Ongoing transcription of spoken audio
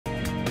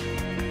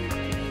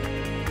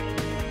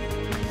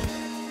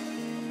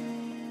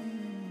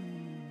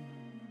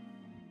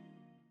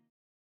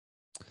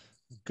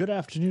Good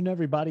afternoon,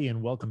 everybody,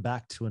 and welcome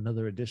back to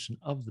another edition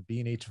of the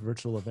B&H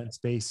Virtual Event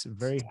Space.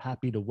 Very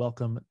happy to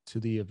welcome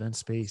to the event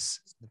space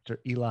Mr.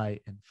 Eli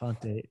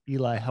Infante.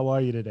 Eli, how are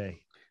you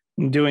today?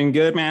 I'm doing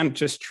good, man.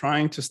 Just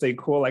trying to stay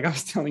cool. Like I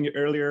was telling you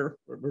earlier,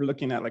 we're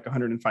looking at like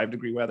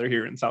 105-degree weather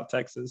here in South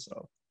Texas,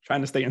 so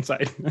trying to stay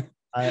inside.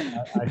 I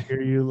hear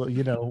you.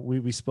 You know,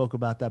 we spoke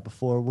about that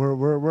before.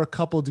 We're a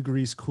couple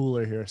degrees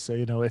cooler here, so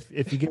you know,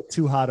 if you get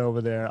too hot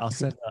over there, I'll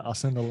send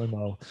a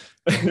limo.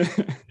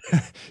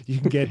 You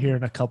can get here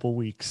in a couple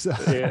weeks.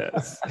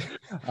 Yes.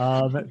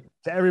 To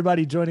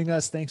everybody joining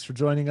us, thanks for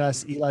joining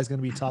us. Eli's going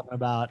to be talking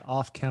about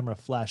off-camera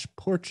flash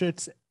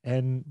portraits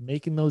and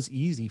making those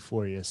easy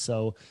for you.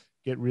 So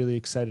get really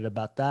excited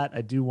about that.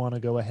 I do want to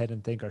go ahead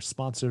and thank our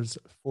sponsors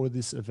for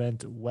this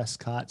event,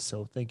 Westcott.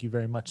 So thank you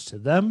very much to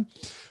them.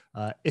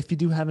 If you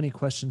do have any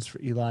questions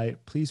for Eli,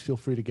 please feel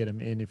free to get them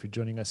in. If you're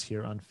joining us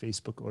here on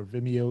Facebook or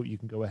Vimeo, you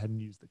can go ahead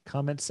and use the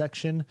comment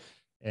section.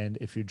 And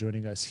if you're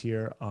joining us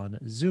here on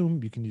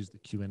Zoom, you can use the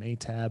Q&A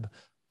tab.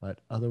 But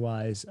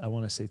otherwise, I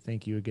want to say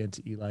thank you again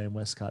to Eli and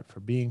Westcott for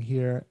being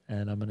here.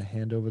 And I'm going to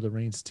hand over the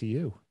reins to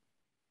you.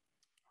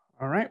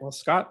 All right. Well,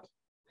 Scott,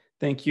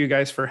 thank you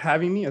guys for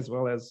having me, as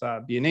well as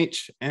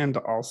B&H and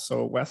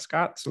also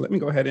Westcott. So let me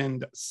go ahead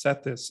and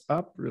set this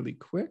up really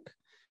quick.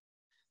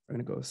 We're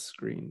going to go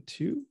screen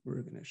 2.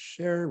 We're going to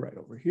share right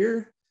over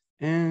here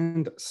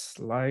and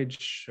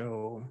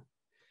slideshow.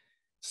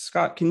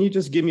 Scott, can you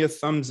just give me a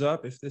thumbs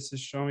up if this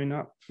is showing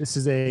up? This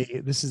is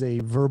a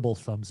verbal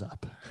thumbs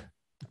up.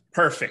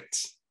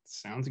 Perfect.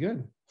 Sounds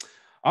good.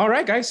 All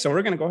right, guys. So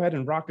we're going to go ahead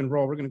and rock and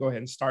roll. We're going to go ahead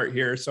and start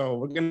here.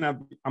 So I'm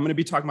going to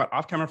be talking about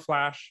off-camera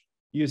flash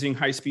using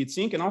high-speed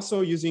sync and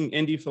also using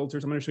ND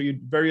filters. I'm going to show you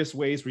various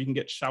ways where you can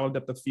get shallow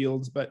depth of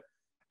fields, but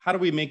how do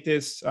we make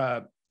this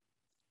an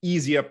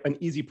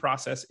easy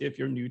process if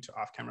you're new to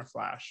off-camera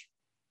flash?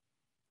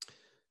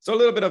 So a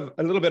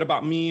little bit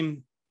about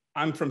me.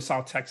 I'm from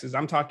South Texas.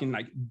 I'm talking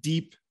like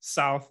deep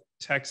South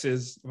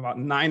Texas, about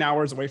 9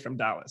 hours away from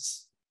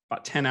Dallas,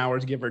 about 10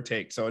 hours, give or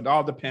take. So it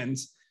all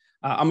depends.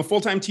 I'm a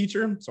full-time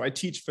teacher. So I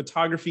teach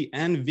photography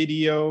and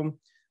video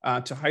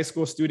to high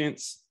school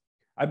students.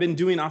 I've been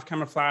doing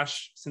off-camera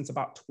flash since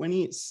about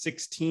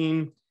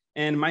 2016.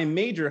 And my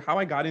major, how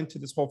I got into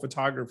this whole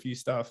photography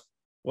stuff,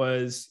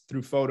 was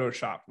through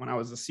Photoshop. When I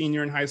was a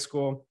senior in high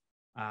school,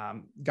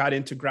 got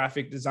into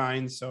graphic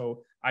design.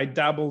 So I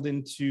dabbled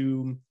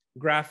into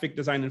graphic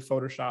design and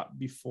Photoshop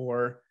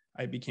before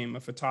I became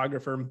a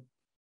photographer.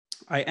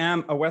 I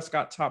am a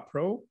Westcott Top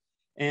Pro,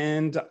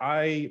 and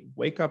I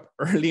wake up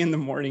early in the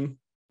morning.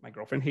 My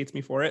girlfriend hates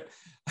me for it.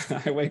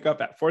 I wake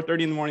up at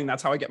 4:30 in the morning.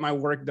 That's how I get my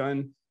work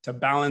done, to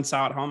balance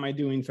out how am I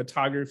doing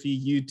photography,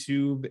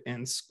 YouTube,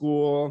 and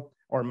school,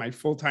 or my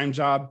full-time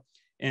job.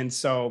 And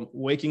so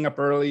waking up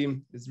early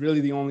is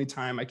really the only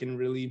time I can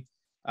really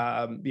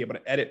be able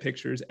to edit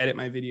pictures, edit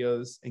my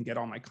videos, and get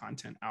all my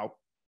content out.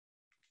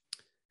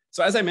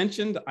 So as I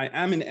mentioned, I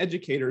am an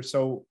educator.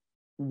 So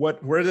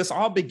where this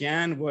all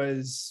began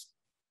was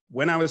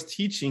when I was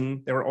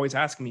teaching, they were always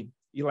asking me,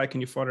 Eli, can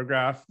you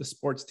photograph the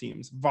sports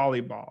teams,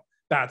 volleyball,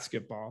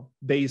 basketball,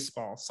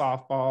 baseball,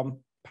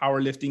 softball,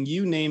 powerlifting,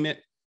 you name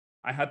it.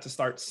 I had to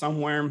start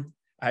somewhere.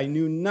 I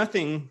knew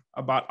nothing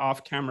about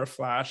off-camera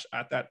flash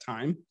at that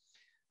time.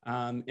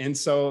 And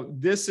so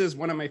this is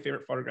one of my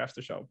favorite photographs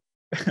to show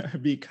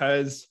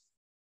because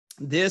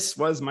this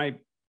was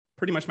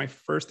pretty much my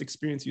first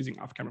experience using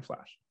off-camera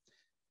flash.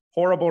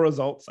 Horrible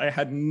results. I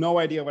had no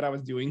idea what I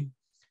was doing.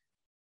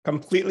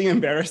 Completely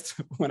embarrassed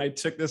when I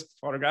took this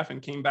photograph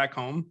and came back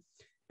home.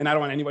 And I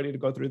don't want anybody to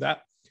go through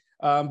that.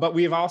 But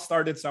we've all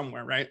started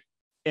somewhere, right?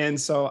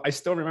 And so I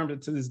still remember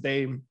to this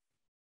day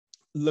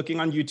looking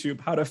on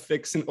YouTube how to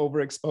fix an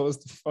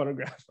overexposed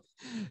photograph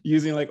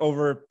using like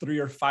over 3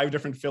 or 5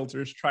 different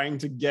filters, trying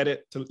to get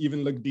it to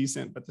even look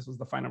decent. But this was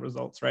the final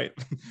results, right?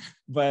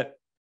 But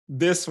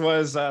this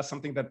was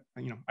something that,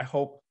 I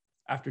hope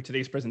after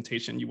today's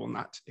presentation, you will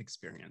not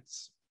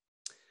experience.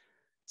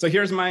 So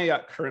here's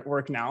my current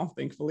work now,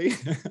 thankfully.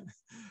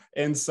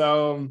 And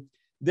so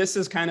this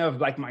is kind of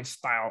like my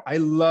style. I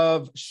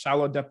love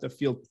shallow depth of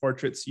field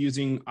portraits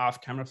using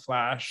off-camera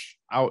flash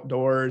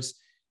outdoors.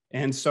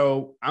 And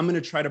so I'm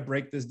going to try to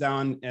break this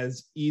down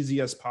as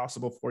easy as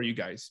possible for you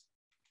guys.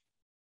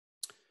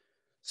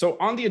 So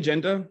on the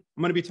agenda,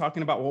 I'm going to be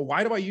talking about, well,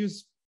 why do I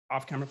use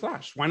off-camera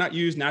flash? Why not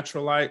use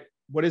natural light?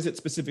 What is it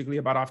specifically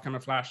about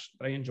off-camera flash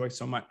that I enjoy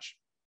so much?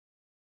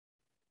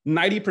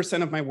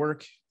 90% of my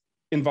work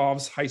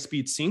involves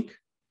high-speed sync.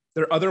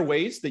 There are other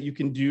ways that you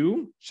can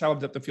do shallow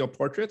depth of field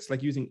portraits,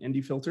 like using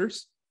ND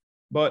filters.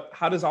 But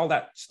how does all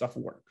that stuff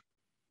work?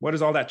 What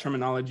is all that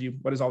terminology?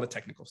 What is all the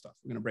technical stuff?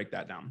 We're going to break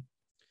that down.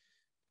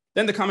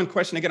 Then the common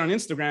question I get on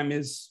Instagram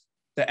is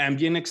the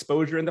ambient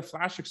exposure and the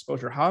flash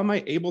exposure. How am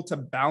I able to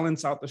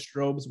balance out the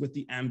strobes with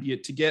the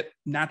ambient to get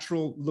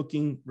natural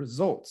looking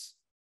results?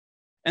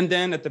 And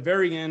then at the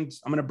very end,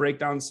 I'm going to break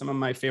down some of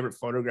my favorite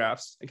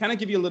photographs and kind of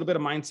give you a little bit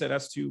of mindset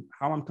as to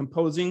how I'm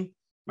composing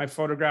my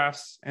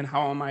photographs and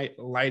how am I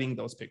lighting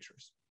those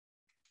pictures.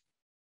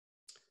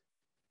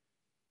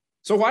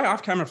 So why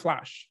off-camera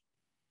flash?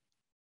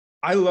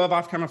 I love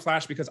off-camera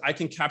flash because I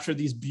can capture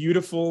these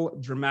beautiful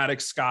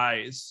dramatic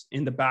skies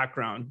in the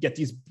background, get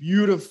these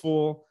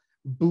beautiful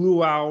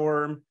blue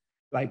hour,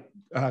 like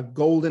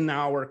golden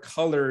hour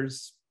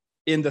colors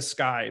in the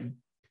sky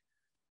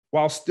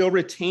while still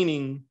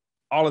retaining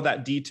all of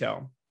that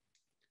detail.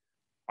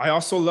 I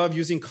also love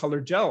using color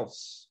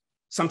gels.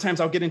 Sometimes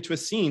I'll get into a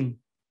scene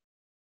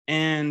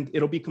and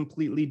it'll be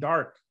completely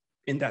dark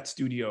in that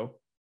studio,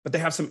 but they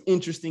have some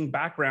interesting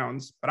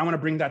backgrounds, but I want to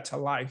bring that to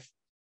life.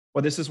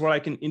 Well, this is where I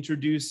can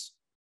introduce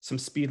some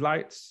speed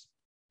lights,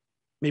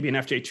 maybe an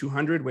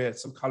FJ200 with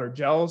some color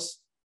gels,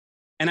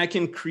 and I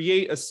can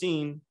create a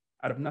scene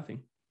out of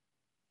nothing.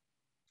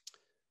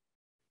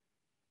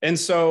 And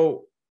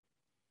so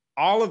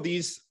all of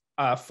these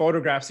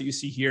photographs that you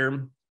see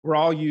here were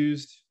all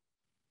used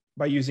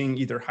by using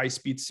either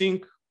high-speed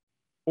sync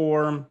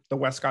or the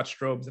Westcott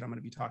strobes that I'm going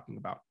to be talking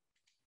about.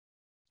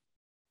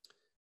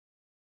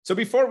 So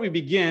before we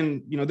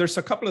begin, there's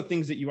a couple of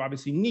things that you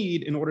obviously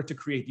need in order to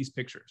create these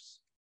pictures.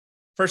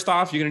 First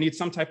off, you're going to need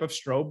some type of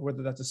strobe,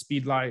 whether that's a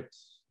speed light,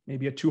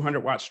 maybe a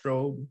 200-watt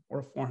strobe or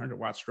a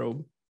 400-watt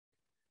strobe.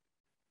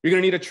 You're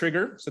going to need a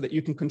trigger so that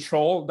you can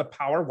control the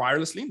power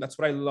wirelessly. That's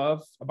what I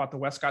love about the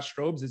Westcott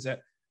strobes, is that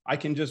I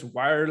can just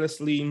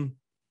wirelessly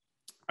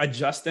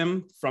adjust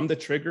them from the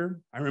trigger.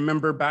 I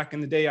remember back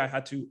in the day, I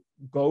had to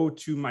go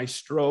to my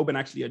strobe and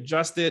actually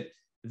adjust it,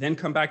 then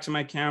come back to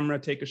my camera,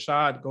 take a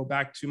shot, go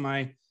back to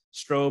my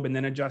strobe, and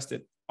then adjust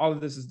it. All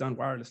of this is done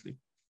wirelessly.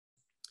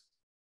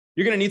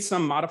 You're going to need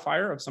some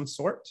modifier of some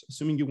sort,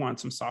 assuming you want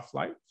some soft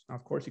light. Now,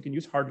 of course, you can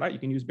use hard light, you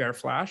can use bare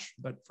flash,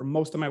 but for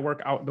most of my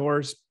work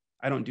outdoors,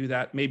 I don't do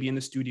that. Maybe in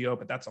the studio,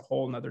 but that's a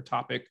whole nother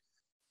topic.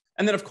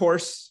 And then, of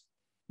course,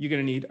 you're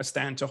going to need a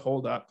stand to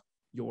hold up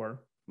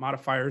your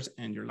modifiers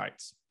and your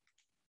lights.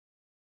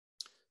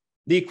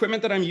 The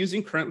equipment that I'm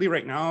using currently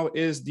right now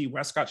is the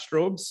Westcott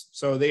strobes.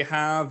 So they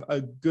have a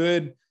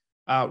good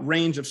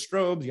range of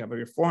strobes. You have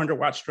your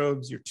 400-watt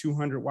strobes, your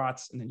 200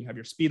 watts, and then you have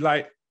your speed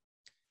light.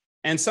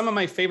 And some of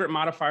my favorite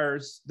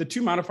modifiers, the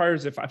two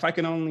modifiers, if I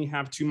can only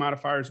have two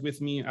modifiers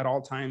with me at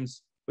all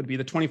times, would be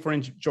the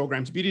 24-inch Joe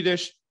Grimes Beauty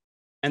Dish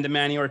and the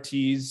Manny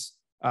Ortiz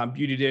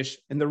Beauty Dish.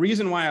 And the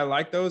reason why I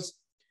like those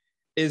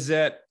is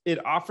that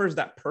it offers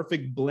that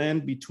perfect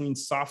blend between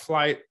soft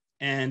light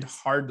and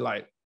hard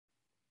light.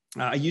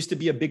 I used to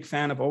be a big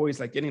fan of always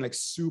getting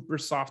super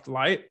soft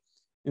light.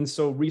 And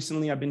so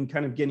recently I've been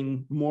kind of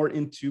getting more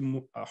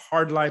into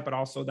hard light, but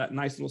also that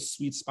nice little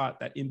sweet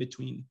spot, that in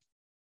between.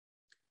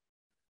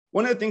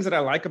 One of the things that I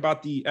like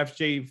about the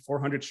FJ400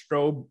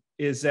 strobe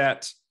is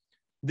that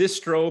this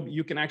strobe,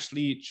 you can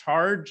actually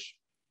charge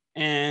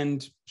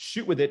and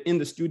shoot with it in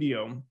the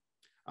studio.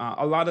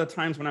 A lot of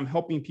times when I'm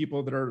helping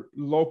people that are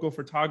local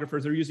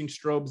photographers, they're using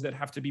strobes that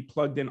have to be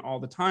plugged in all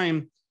the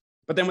time.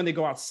 But then when they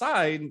go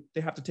outside,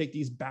 they have to take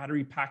these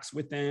battery packs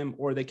with them,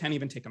 or they can't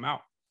even take them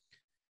out.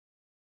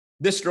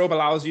 This strobe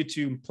allows you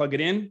to plug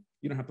it in.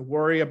 You don't have to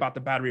worry about the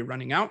battery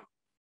running out.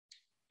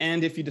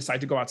 And if you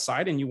decide to go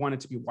outside and you want it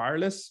to be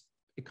wireless,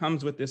 it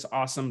comes with this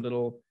awesome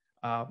little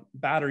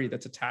battery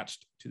that's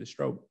attached to the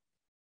strobe.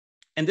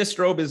 And this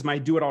strobe is my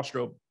do-it-all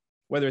strobe,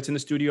 whether it's in the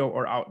studio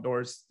or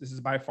outdoors. This is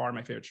by far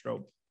my favorite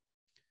strobe.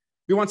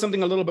 If you want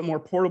something a little bit more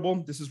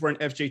portable, this is where an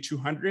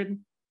FJ200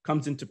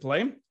 comes into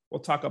play. We'll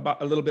talk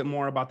about a little bit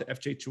more about the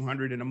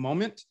FJ200 in a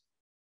moment.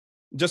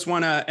 Just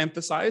want to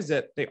emphasize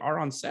that they are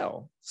on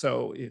sale.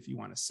 So if you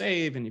want to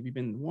save, and if you've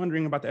been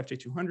wondering about the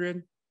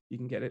FJ200, you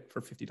can get it for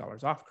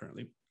 $50 off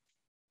currently.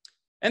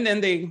 And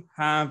then they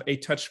have a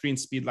touchscreen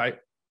speed light,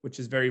 which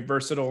is very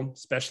versatile,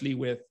 especially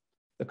with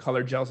the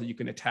color gels that you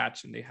can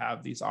attach. And they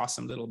have these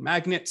awesome little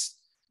magnets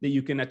that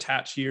you can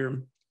attach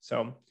here.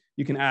 So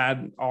you can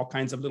add all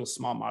kinds of little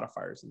small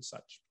modifiers and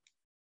such.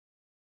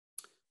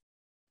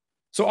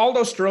 So all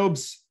those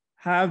strobes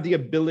have the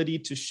ability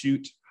to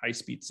shoot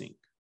high-speed sync,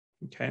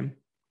 okay?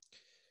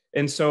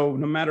 And so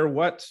no matter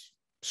what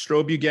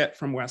strobe you get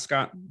from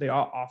Westcott, they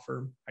all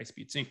offer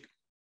high-speed sync.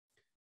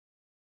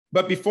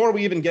 But before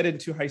we even get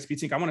into high-speed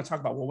sync, I want to talk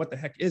about, well, what the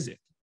heck is it?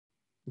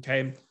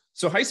 Okay,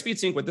 so high-speed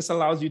sync, what this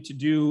allows you to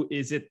do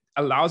is it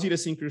allows you to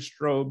sync your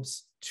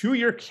strobes to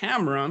your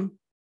camera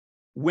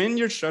when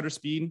your shutter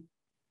speed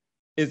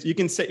is, you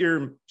can set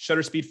your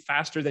shutter speed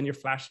faster than your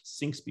flash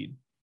sync speed.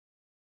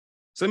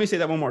 So let me say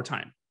that one more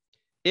time.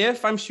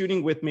 If I'm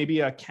shooting with maybe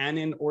a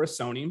Canon or a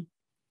Sony,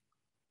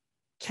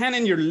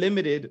 Canon, you're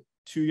limited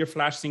to your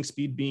flash sync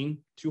speed being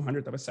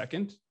 200th of a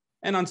second.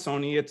 And on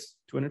Sony, it's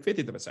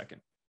 250th of a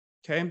second,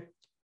 okay?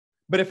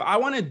 But if I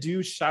wanna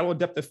do shallow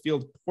depth of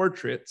field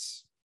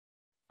portraits,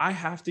 I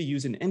have to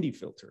use an ND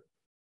filter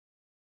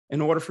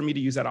in order for me to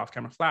use that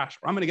off-camera flash,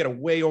 or I'm gonna get a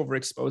way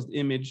overexposed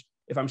image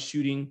if I'm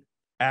shooting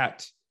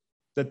at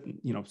the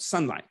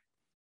sunlight,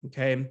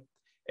 okay?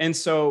 And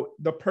so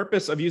the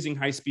purpose of using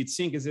high-speed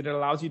sync is that it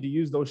allows you to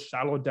use those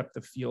shallow depth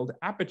of field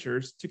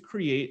apertures to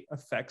create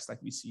effects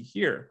like we see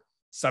here.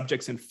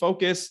 Subjects in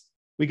focus,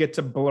 we get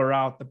to blur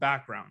out the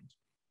background.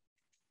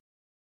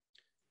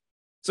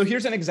 So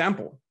here's an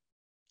example.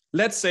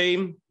 Let's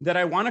say that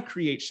I want to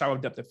create shallow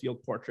depth of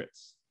field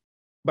portraits,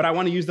 but I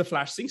want to use the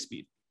flash sync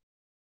speed.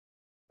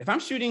 If I'm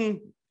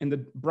shooting in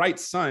the bright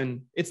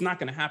sun, it's not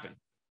going to happen.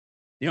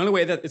 The only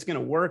way that it's going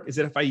to work is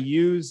that if I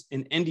use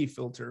an ND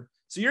filter.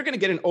 So you're going to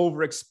get an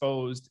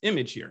overexposed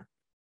image here.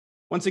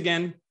 Once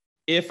again,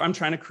 if I'm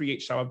trying to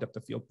create shallow depth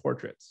of field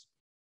portraits.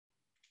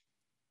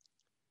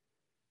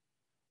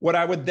 What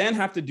I would then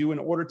have to do in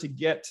order to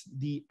get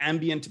the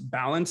ambient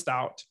balanced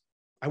out,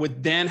 I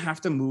would then have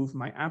to move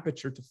my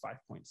aperture to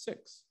 5.6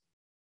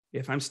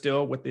 if I'm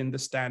still within the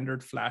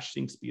standard flash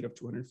sync speed of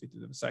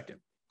 250th of a second,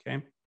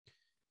 okay?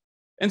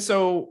 And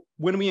so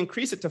when we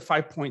increase it to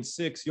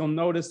 5.6, you'll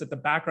notice that the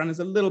background is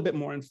a little bit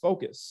more in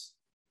focus,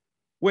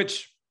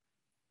 which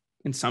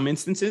in some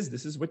instances,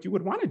 this is what you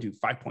would want to do,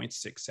 5.6,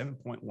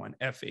 7.1,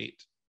 f8.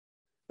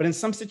 But in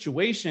some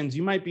situations,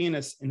 you might be in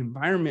an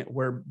environment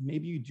where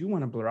maybe you do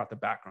want to blur out the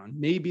background.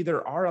 Maybe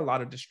there are a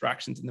lot of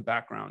distractions in the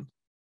background.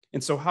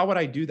 And so how would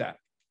I do that?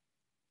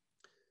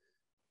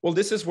 Well,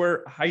 this is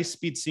where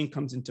high-speed sync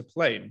comes into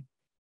play.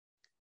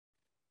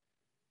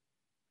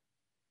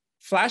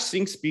 Flash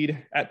sync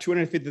speed at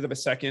 250th of a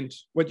second,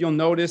 what you'll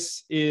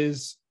notice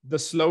is the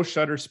slow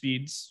shutter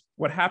speeds.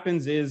 What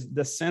happens is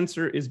the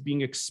sensor is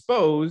being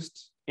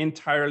exposed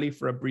entirely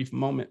for a brief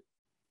moment,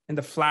 and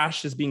the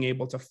flash is being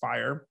able to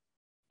fire,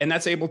 and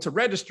that's able to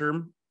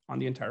register on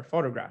the entire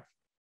photograph.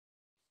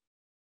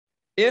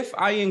 If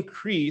I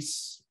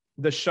increase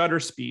the shutter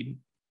speed,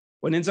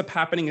 what ends up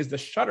happening is the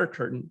shutter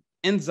curtain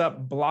ends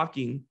up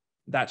blocking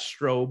that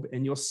strobe,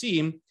 and you'll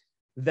see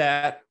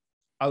that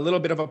a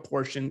little bit of a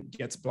portion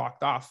gets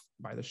blocked off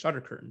by the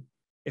shutter curtain.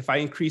 If I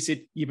increase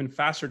it even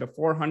faster to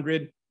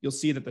 400, you'll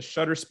see that the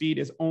shutter speed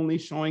is only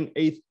showing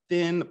a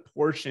thin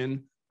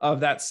portion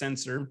of that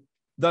sensor,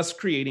 thus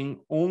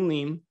creating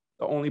the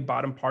only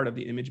bottom part of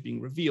the image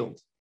being revealed.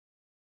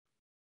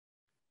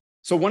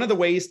 So one of the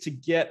ways to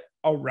get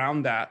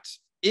around that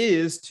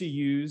is to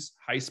use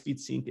high-speed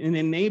sync and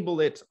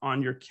enable it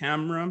on your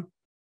camera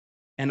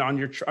and on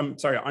your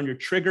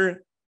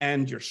trigger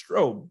and your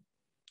strobe.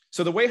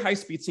 So the way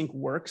high-speed sync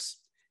works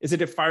is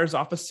that it fires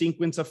off a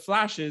sequence of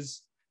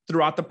flashes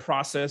throughout the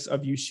process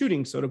of you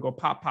shooting. So it'll go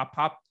pop, pop,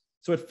 pop.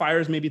 So it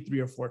fires maybe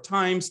 3 or 4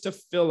 times to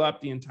fill up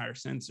the entire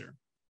sensor.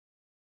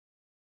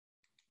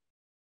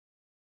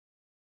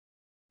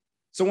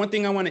 So one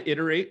thing I want to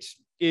iterate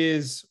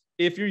is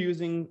if you're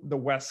using the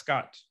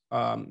Westcott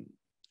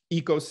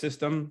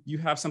ecosystem, you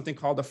have something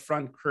called a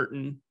front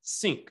curtain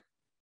sync.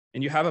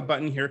 And you have a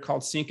button here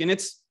called sync, and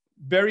it's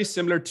very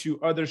similar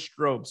to other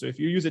strobes. So if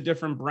you use a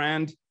different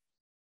brand,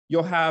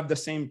 you'll have the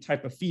same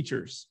type of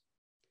features.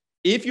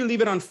 If you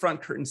leave it on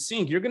front curtain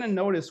sync, you're going to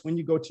notice when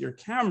you go to your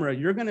camera,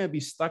 you're going to be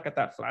stuck at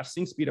that flash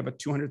sync speed of a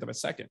 200th of a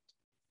second.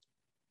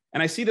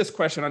 And I see this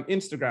question on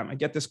Instagram. I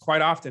get this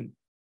quite often.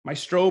 My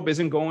strobe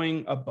isn't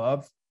going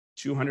above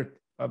 200th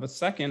of a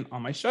second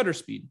on my shutter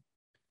speed.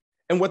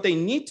 And what they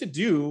need to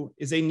do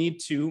is they need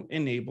to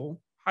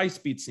enable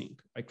high-speed sync.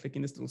 By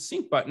clicking this little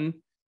sync button,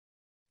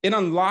 it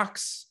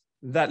unlocks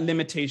that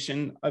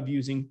limitation of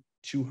using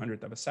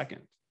 200th of a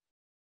second.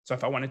 So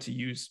if I wanted to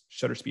use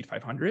shutter speed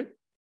 500,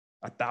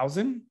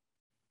 1,000,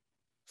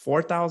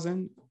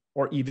 4,000,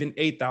 or even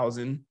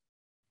 8,000,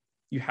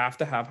 you have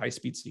to have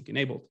high-speed sync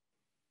enabled.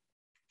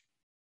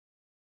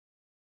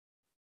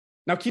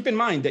 Now, keep in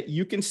mind that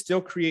you can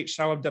still create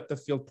shallow depth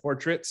of field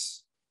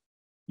portraits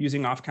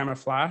using off-camera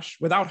flash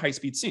without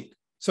high-speed sync.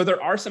 So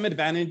there are some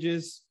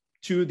advantages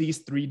to these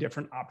 3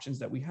 different options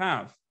that we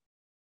have.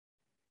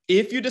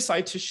 If you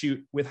decide to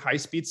shoot with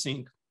high-speed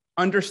sync,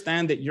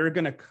 understand that you're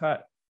going to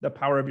cut the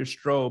power of your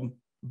strobe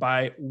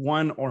by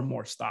 1 or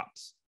more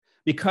stops.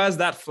 Because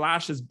that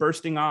flash is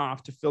bursting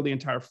off to fill the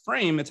entire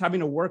frame, it's having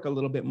to work a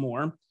little bit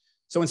more.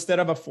 So instead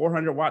of a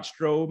 400-watt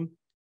strobe,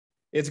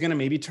 it's going to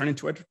maybe turn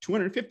into a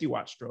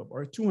 250-watt strobe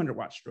or a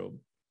 200-watt strobe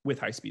with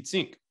high-speed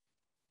sync.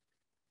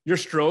 Your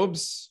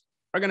strobes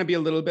are going to be a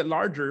little bit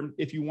larger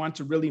if you want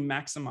to really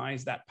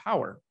maximize that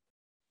power.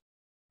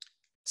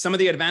 Some of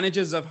the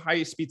advantages of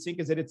high-speed sync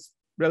is that it's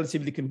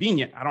relatively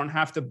convenient. I don't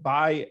have to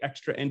buy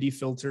extra ND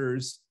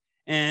filters.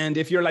 And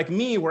if you're like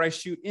me, where I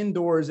shoot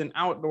indoors and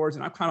outdoors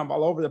and I'm kind of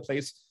all over the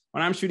place,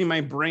 when I'm shooting, my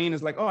brain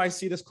is like, oh, I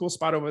see this cool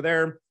spot over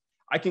there.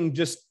 I can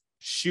just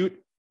shoot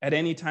at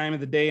any time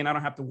of the day and I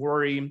don't have to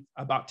worry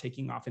about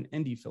taking off an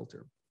ND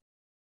filter.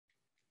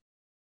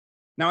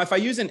 Now, if I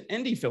use an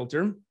ND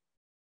filter,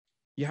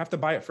 you have to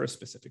buy it for a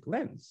specific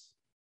lens,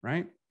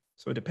 right?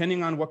 So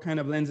depending on what kind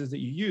of lenses that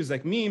you use,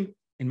 like me,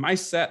 in my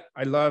set,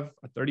 I love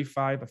a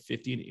 35, a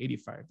 50, and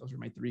 85. Those are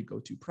my 3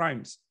 go-to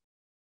primes.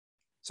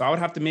 So I would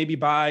have to maybe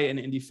buy an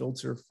ND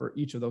filter for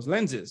each of those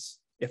lenses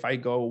if I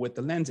go with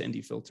the lens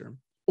ND filter.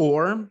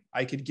 Or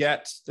I could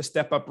get the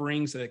step-up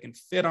rings so that I can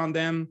fit on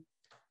them.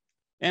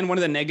 And one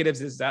of the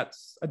negatives is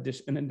that's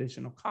an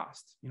additional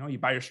cost. You know, you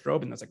buy your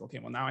strobe and that's like, okay,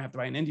 well, now I have to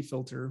buy an ND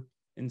filter.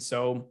 And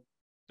so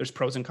there's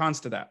pros and cons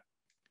to that.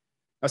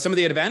 Now, some of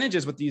the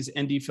advantages with these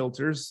ND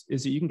filters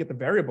is that you can get the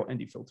variable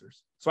ND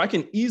filters. So I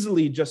can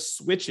easily just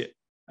switch it.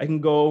 I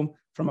can go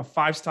from a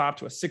 5-stop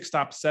to a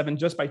 6-stop 7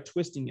 just by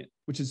twisting it,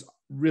 which is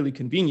really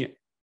convenient.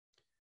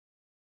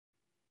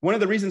 One of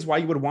the reasons why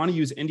you would want to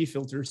use ND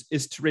filters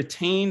is to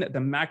retain the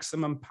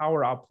maximum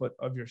power output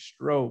of your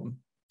strobe.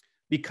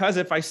 Because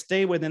if I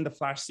stay within the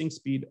flash sync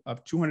speed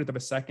of 200th of a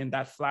second,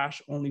 that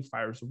flash only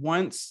fires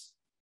once,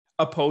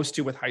 opposed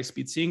to with high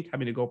speed sync,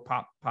 having to go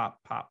pop, pop,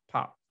 pop,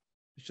 pop.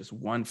 It's just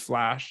one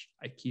flash.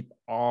 I keep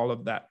all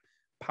of that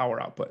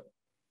power output.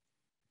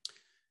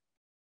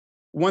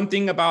 One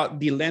thing about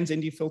the lens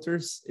ND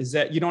filters is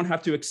that you don't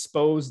have to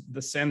expose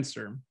the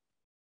sensor.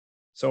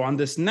 So on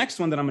this next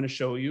one that I'm going to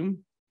show you,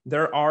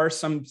 there are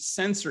some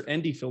sensor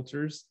ND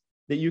filters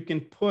that you can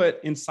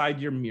put inside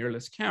your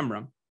mirrorless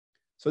camera.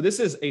 So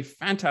this is a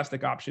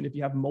fantastic option if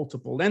you have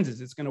multiple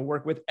lenses. It's going to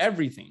work with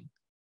everything,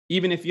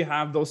 even if you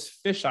have those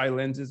fisheye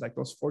lenses like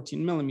those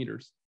 14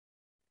 millimeters.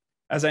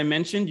 As I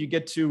mentioned, you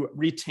get to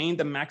retain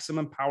the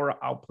maximum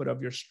power output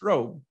of your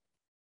strobe.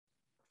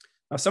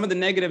 Now, some of the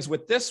negatives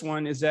with this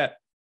one is that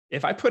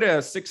if I put a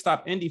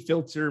 6-stop ND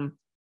filter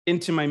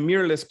into my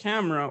mirrorless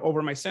camera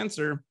over my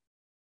sensor,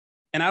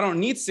 and I don't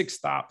need 6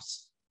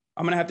 stops,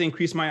 I'm going to have to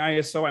increase my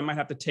ISO. I might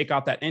have to take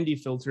out that ND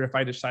filter if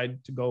I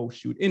decide to go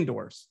shoot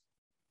indoors.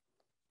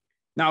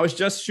 Now, I was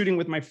just shooting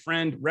with my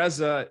friend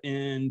Reza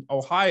in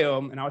Ohio,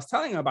 and I was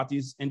telling him about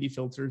these ND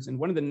filters. And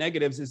one of the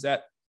negatives is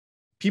that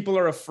people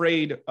are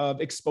afraid of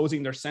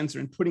exposing their sensor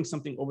and putting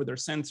something over their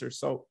sensor.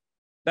 So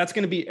that's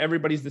going to be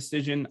everybody's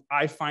decision.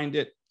 I find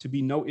it to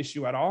be no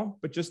issue at all,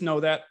 but just know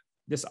that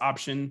this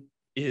option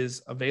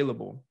is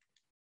available.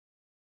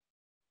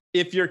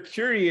 If you're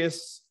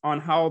curious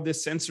on how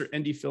this sensor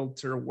ND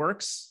filter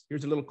works,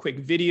 here's a little quick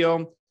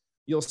video.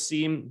 You'll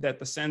see that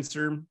the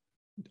sensor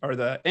or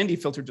the ND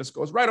filter just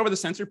goes right over the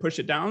sensor, push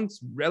it down. It's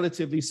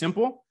relatively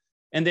simple.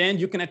 And then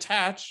you can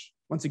attach,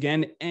 once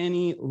again,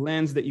 any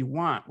lens that you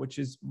want, which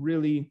is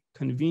really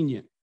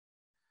convenient.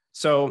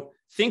 So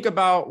think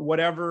about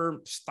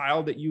whatever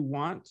style that you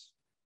want.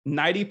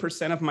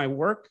 90% of my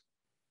work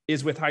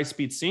is with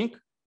high-speed sync.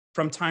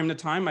 From time to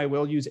time, I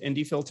will use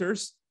ND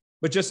filters,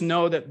 but just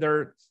know that there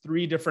are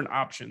 3 different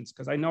options,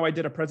 because I know I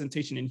did a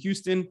presentation in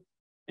Houston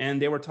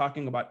and they were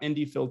talking about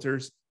ND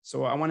filters.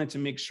 So I wanted to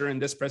make sure in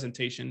this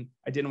presentation,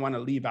 I didn't want to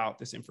leave out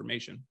this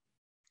information.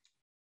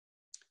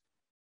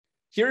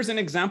 Here's an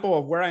example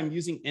of where I'm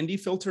using ND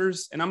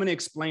filters, and I'm going to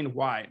explain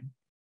why.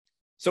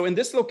 So in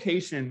this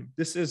location,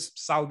 this is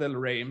Sal del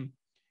Rey,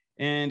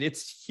 and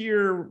it's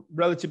here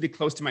relatively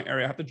close to my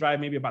area. I have to drive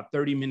maybe about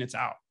 30 minutes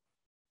out.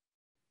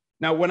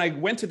 Now, when I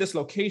went to this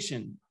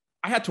location,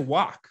 I had to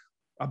walk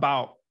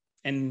about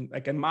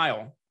like a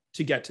mile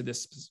to get to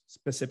this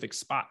specific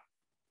spot.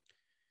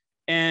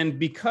 And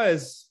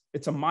because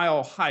it's a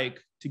mile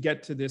hike to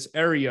get to this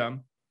area,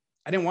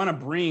 I didn't want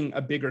to bring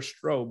a bigger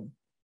strobe.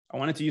 I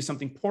wanted to use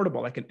something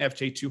portable like an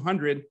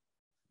FJ200,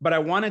 but I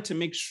wanted to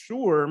make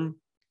sure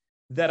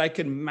that I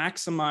could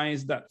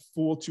maximize that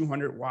full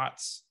 200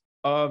 watts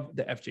of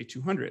the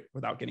FJ200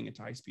 without getting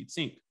into high-speed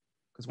sync.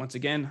 Because once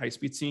again,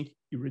 high-speed sync,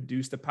 you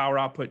reduce the power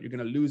output, you're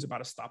going to lose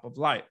about a stop of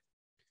light.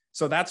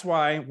 So that's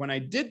why when I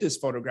did this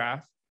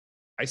photograph,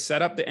 I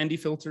set up the ND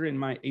filter in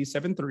my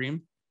A7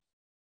 III,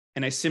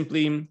 and I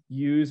simply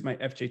use my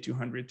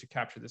FJ200 to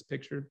capture this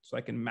picture so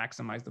I can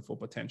maximize the full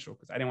potential,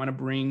 because I didn't want to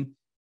bring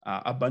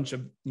a bunch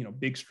of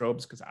big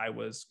strobes, because I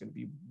was going to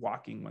be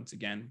walking once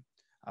again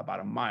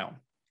about a mile.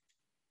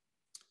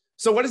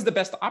 So what is the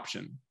best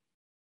option?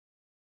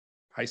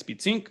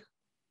 High-speed sync,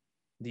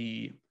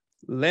 the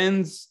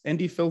lens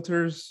ND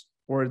filters,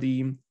 or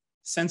the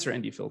sensor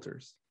ND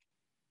filters?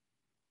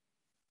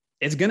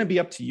 It's going to be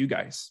up to you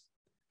guys.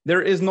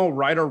 There is no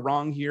right or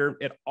wrong here.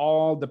 It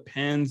all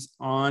depends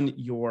on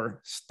your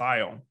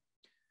style.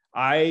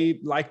 I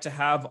like to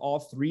have all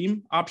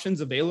 3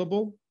 options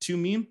available to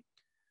me.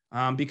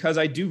 Because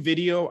I do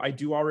video, I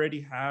do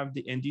already have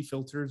the ND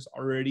filters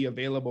already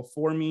available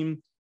for me.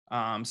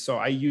 So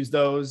I use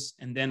those.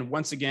 And then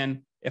once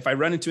again, if I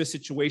run into a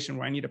situation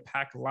where I need to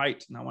pack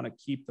light and I want to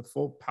keep the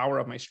full power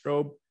of my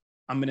strobe,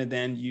 I'm going to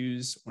then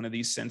use one of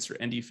these sensor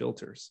ND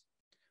filters.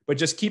 But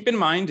just keep in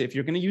mind, if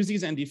you're going to use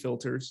these ND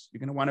filters, you're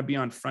going to want to be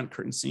on front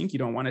curtain sync. You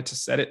don't want it to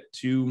set it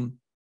to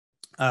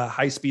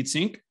high speed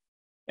sync.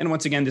 And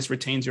once again, this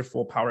retains your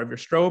full power of your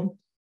strobe.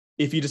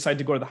 If you decide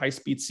to go to the high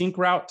speed sync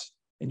route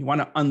and you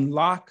want to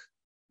unlock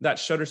that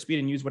shutter speed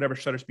and use whatever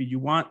shutter speed you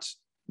want,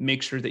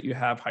 make sure that you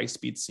have high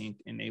speed sync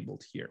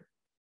enabled here.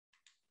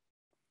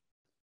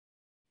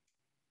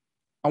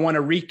 I want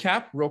to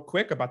recap real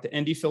quick about the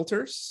ND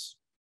filters.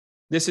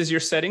 This is your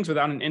settings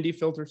without an ND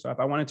filter. So if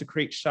I wanted to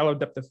create shallow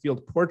depth of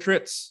field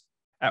portraits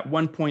at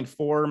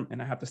 1.4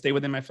 and I have to stay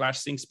within my flash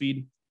sync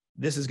speed,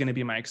 this is going to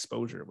be my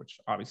exposure, which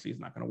obviously is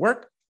not going to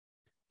work.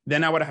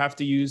 Then I would have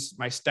to use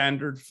my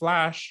standard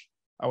flash.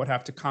 I would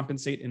have to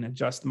compensate and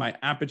adjust my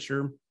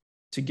aperture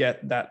to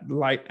get that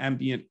light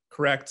ambient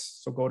correct.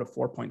 So go to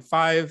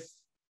 4.5.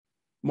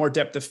 More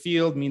depth of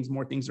field means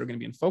more things are going to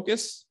be in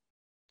focus.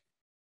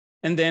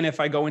 And then if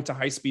I go into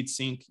high speed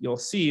sync, you'll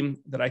see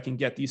that I can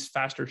get these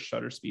faster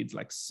shutter speeds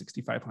like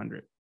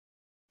 6,500.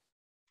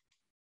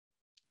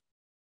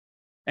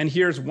 And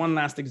here's one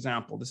last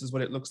example. This is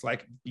what it looks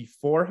like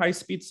before high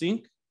speed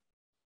sync.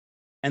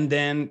 And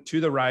then to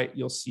the right,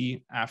 you'll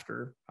see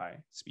after high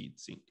speed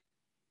sync.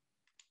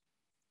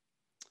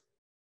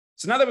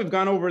 So now that we've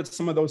gone over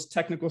some of those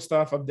technical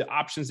stuff of the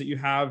options that you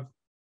have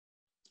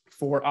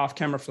for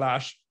off-camera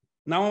flash,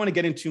 now I want to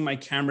get into my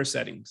camera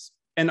settings.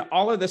 And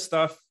all of this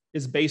stuff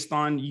is based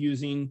on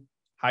using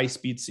high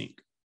speed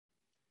sync.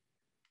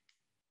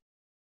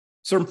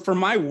 So for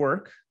my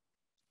work,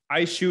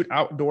 I shoot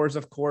outdoors,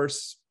 of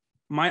course.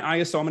 My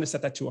ISO, I'm going to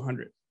set that to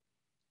 100.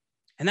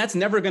 And that's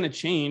never going to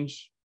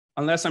change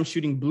unless I'm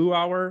shooting blue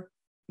hour,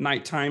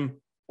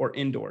 nighttime, or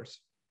indoors.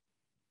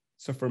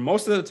 So for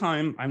most of the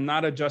time, I'm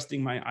not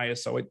adjusting my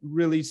ISO. It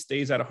really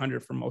stays at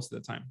 100 for most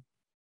of the time.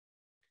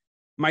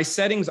 My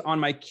settings on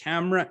my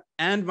camera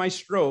and my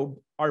strobe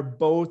are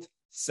both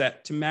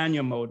set to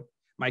manual mode.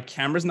 My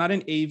camera's not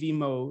in AV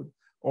mode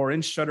or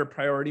in shutter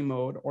priority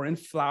mode or in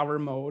flower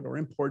mode or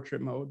in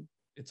portrait mode.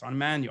 It's on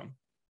manual.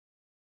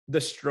 The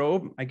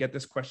strobe, I get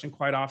this question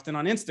quite often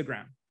on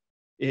Instagram,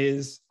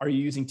 is, are you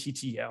using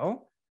TTL?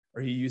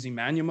 Are you using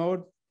manual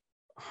mode?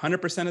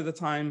 100% of the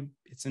time,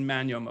 it's in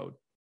manual mode.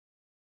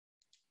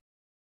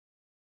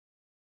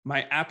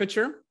 My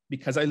aperture,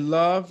 because I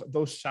love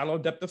those shallow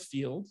depth of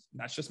field,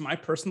 that's just my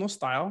personal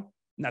style.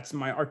 And that's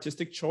my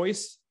artistic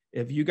choice.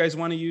 If you guys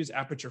want to use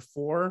aperture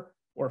 4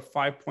 or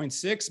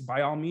 5.6,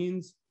 by all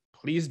means,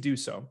 please do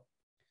so.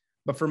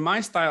 But for my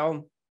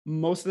style,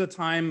 most of the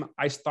time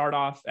I start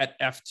off at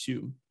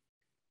f2.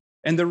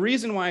 And the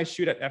reason why I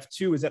shoot at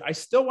f2 is that I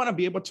still want to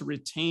be able to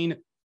retain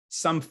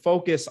some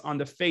focus on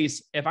the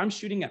face. If I'm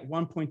shooting at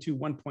 1.2,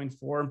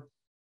 1.4,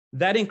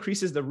 that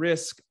increases the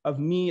risk of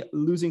me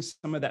losing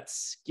some of that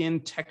skin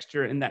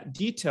texture and that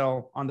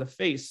detail on the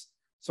face.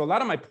 So a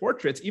lot of my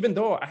portraits, even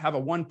though I have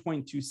a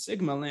 1.2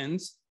 Sigma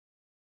lens,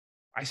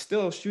 I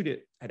still shoot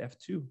it at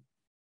f2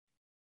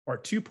 or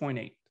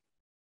 2.8.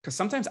 Because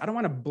sometimes I don't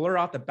want to blur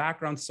out the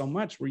background so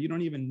much where you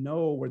don't even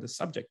know where the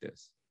subject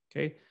is,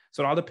 okay?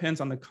 So it all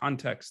depends on the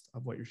context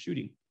of what you're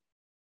shooting.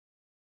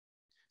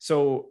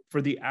 So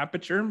for the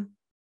aperture,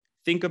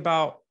 think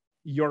about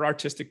your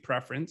artistic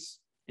preference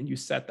and you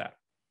set that.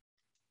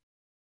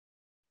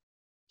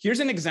 Here's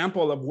an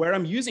example of where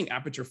I'm using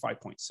aperture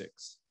 5.6.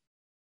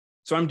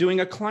 So I'm doing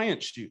a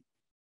client shoot.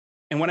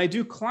 And when I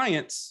do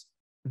clients,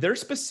 they're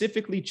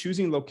specifically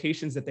choosing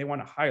locations that they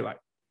want to highlight.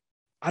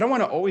 I don't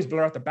want to always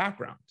blur out the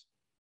background.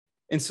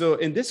 And so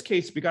in this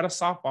case, we got a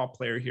softball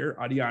player here,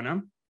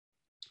 Adriana.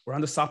 We're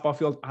on the softball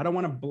field. I don't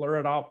want to blur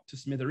it out to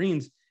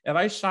smithereens. If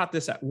I shot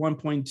this at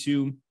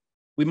 1.2,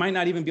 we might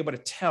not even be able to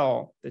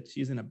tell that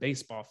she's in a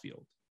baseball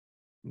field,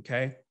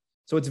 okay?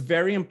 So it's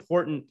very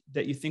important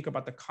that you think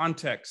about the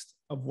context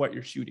of what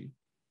you're shooting.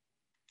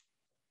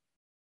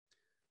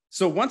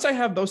 So once I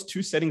have those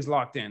two settings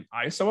locked in,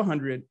 ISO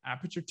 100,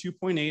 aperture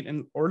 2.8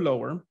 and or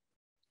lower,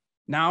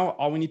 now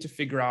all we need to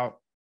figure out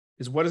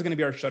is what is going to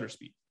be our shutter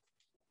speed.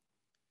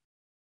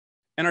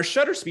 And our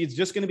shutter speed is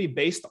just going to be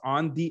based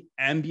on the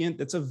ambient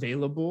that's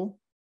available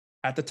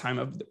at the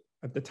time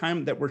the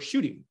time that we're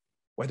shooting,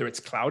 whether it's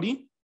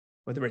cloudy,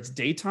 whether it's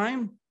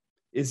daytime,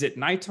 is it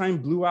nighttime,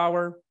 blue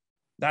hour,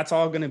 that's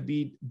all going to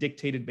be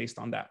dictated based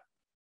on that.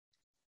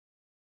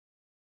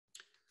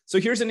 So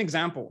here's an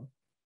example.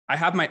 I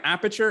have my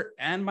aperture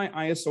and my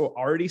ISO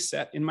already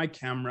set in my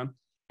camera.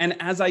 And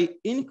as I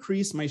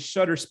increase my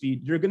shutter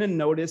speed, you're going to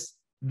notice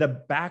the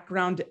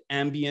background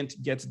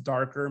ambient gets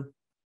darker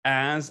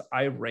as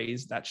I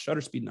raise that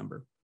shutter speed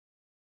number.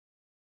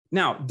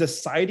 Now,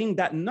 deciding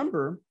that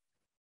number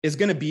is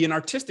going to be an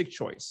artistic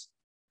choice.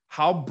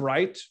 How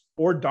bright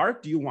or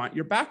dark do you want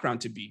your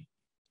background to be?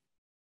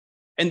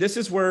 And this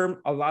is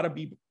where a lot of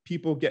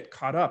people get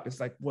caught up. It's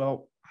like,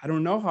 well, I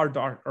don't know how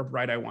dark or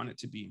bright I want it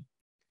to be.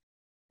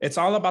 It's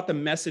all about the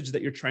message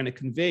that you're trying to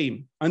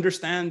convey.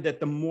 Understand that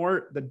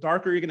the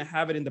darker you're going to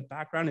have it in the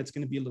background, it's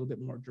going to be a little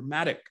bit more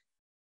dramatic.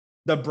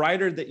 The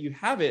brighter that you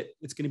have it,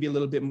 it's going to be a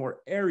little bit more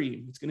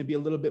airy. It's going to be a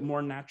little bit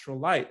more natural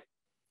light,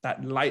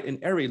 that light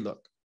and airy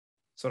look.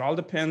 So it all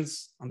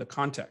depends on the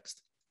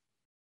context.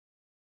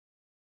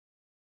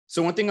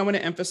 So one thing I want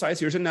to emphasize,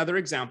 here's another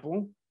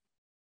example.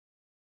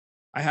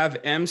 I have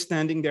M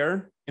standing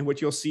there, and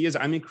what you'll see is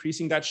I'm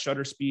increasing that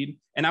shutter speed.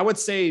 And I would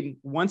say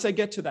once I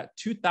get to that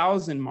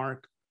 2000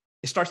 mark,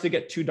 it starts to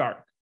get too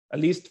dark, at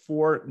least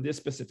for this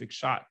specific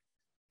shot.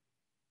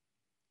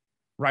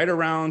 Right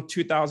around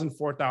 2000,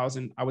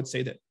 4000, I would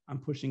say that I'm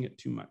pushing it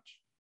too much.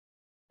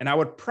 And I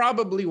would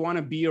probably want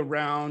to be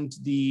around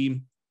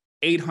the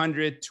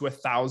 800 to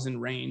 1000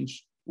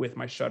 range with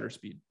my shutter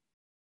speed.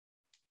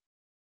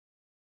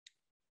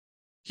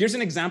 Here's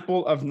an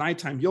example of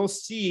nighttime. You'll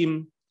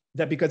see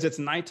that because it's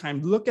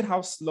nighttime, look at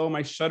how slow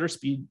my shutter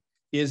speed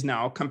is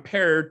now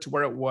compared to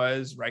where it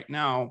was right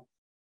now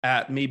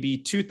at maybe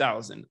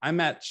 2000. I'm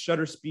at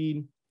shutter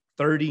speed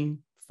 30,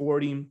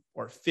 40,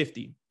 or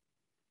 50.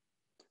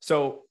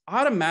 So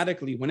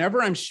automatically,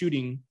 whenever I'm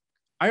shooting,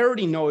 I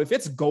already know if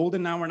it's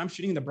golden hour and I'm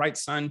shooting in the bright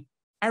sun,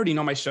 I already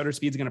know my shutter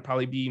speed is going to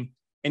probably be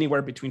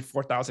anywhere between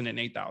 4000 and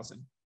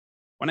 8000.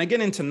 When I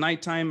get into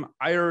nighttime,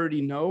 I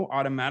already know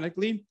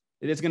automatically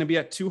it is going to be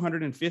at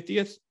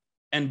 250th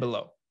and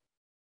below.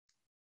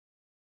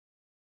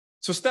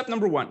 So step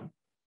number one,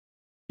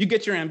 you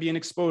get your ambient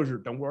exposure.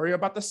 Don't worry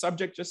about the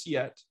subject just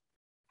yet.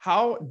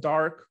 How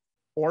dark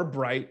or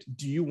bright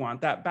do you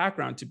want that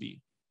background to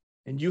be?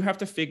 And you have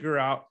to figure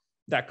out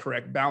that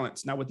correct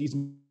balance. Now with these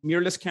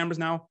mirrorless cameras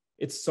now,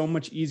 it's so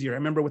much easier. I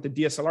remember with the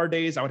DSLR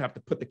days, I would have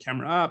to put the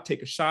camera up,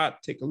 take a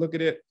shot, take a look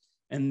at it,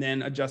 and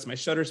then adjust my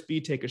shutter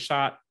speed, take a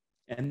shot,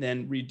 and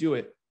then redo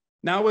it.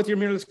 Now with your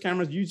mirrorless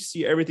cameras, you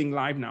see everything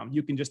live now.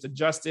 You can just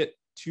adjust it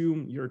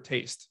to your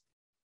taste.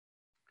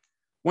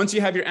 Once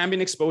you have your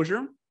ambient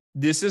exposure,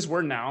 this is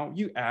where now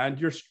you add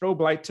your strobe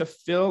light to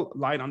fill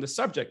light on the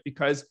subject,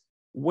 because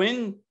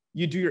when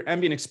you do your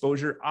ambient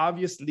exposure,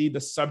 obviously the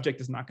subject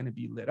is not going to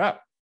be lit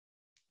up.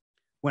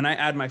 When I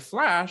add my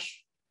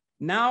flash,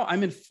 now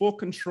I'm in full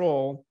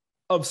control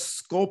of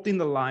sculpting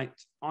the light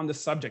on the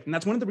subject. And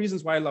that's one of the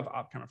reasons why I love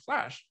off-camera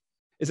flash,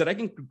 is that I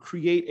can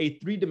create a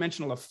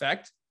three-dimensional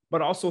effect,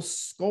 but also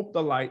sculpt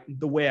the light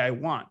the way I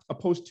want,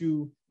 opposed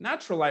to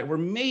natural light, where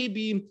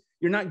maybe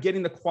you're not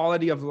getting the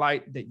quality of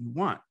light that you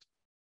want.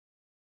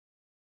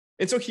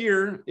 And so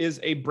here is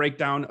a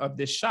breakdown of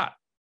this shot.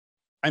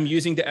 I'm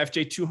using the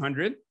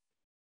FJ200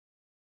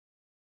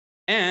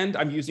 and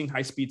I'm using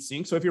high-speed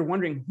sync. So if you're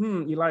wondering,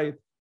 Eli,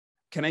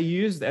 can I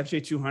use the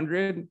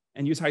FJ200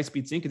 and use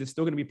high-speed sync? Is it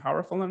still going to be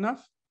powerful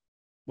enough?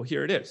 Well,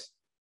 here it is.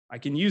 I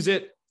can use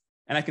it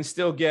and I can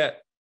still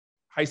get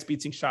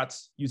high-speed sync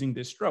shots using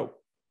this strobe.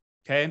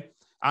 Okay.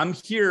 I'm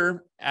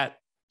here at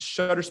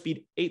shutter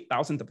speed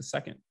 8,000th of a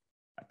second.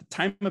 At the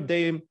time of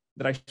day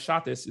that I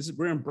shot this,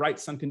 we're in bright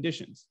sun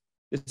conditions.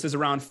 This is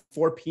around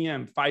 4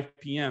 p.m., 5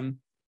 p.m.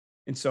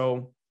 And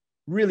so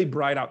really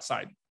bright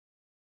outside.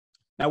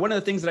 Now, one of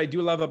the things that I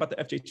do love about the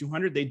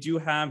FJ200, they do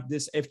have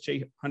this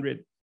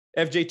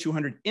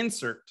FJ200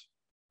 insert,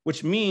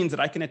 which means that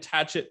I can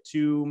attach it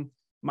to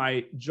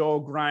my Joel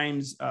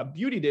Grimes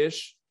beauty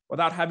dish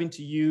without having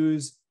to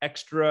use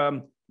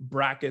extra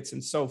brackets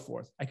and so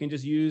forth. I can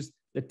just use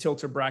the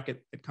tilter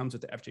bracket that comes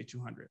with the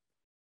FJ200.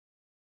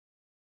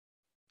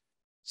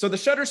 So the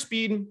shutter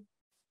speed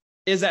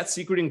is that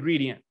secret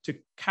ingredient to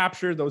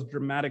capture those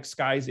dramatic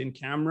skies in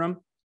camera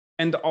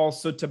and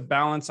also to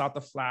balance out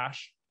the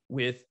flash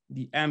with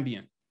the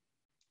ambient.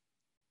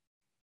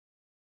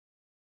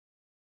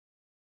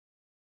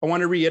 I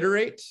want to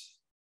reiterate,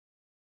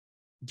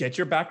 get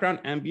your background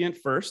ambient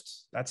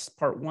first. That's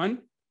part one.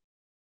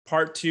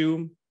 Part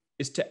two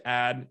is to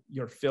add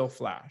your fill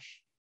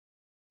flash.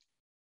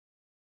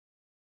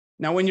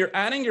 Now, when you're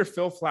adding your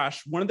fill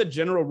flash, one of the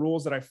general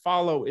rules that I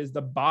follow is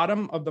the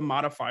bottom of the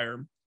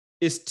modifier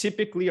is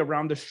typically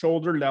around the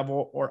shoulder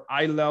level or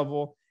eye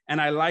level. And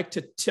I like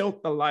to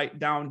tilt the light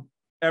down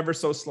ever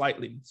so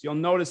slightly. So you'll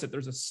notice that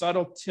there's a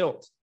subtle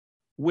tilt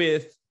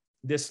with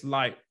this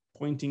light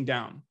pointing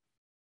down,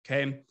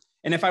 okay?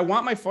 And if I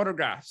want my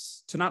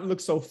photographs to not look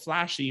so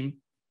flashy,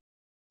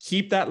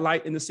 keep that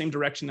light in the same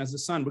direction as the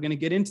sun. We're gonna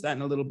get into that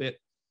in a little bit.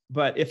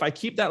 But if I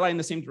keep that light in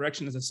the same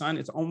direction as the sun,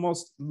 it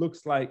almost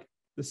looks like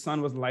the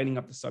sun was lighting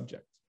up the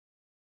subject,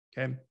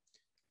 okay?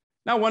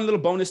 Now, one little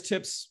bonus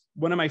tips.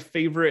 One of my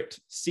favorite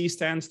C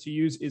stands to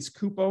use is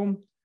Kupo.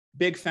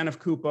 Big fan of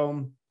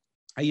Kupo.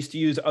 I used to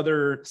use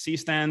other C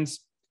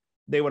stands.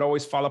 They would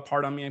always fall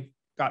apart on me. I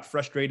got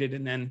frustrated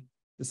and then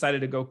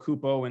decided to go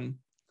Kupo, and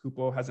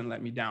Kupo hasn't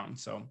let me down.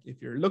 So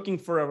if you're looking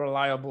for a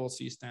reliable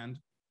C stand,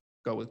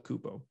 go with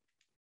Kupo.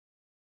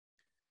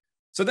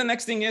 So the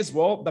next thing is,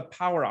 well, the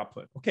power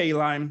output. Okay,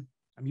 Eli, I'm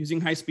using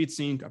high-speed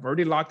sync. I've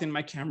already locked in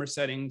my camera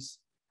settings.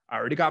 I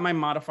already got my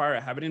modifier.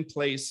 I have it in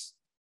place.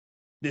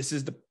 This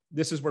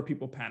is where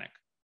people panic.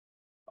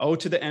 O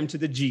to the M to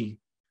the G.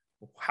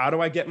 How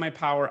do I get my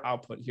power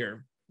output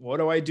here? What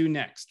do I do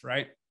next,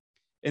 right?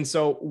 And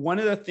so one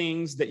of the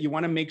things that you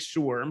want to make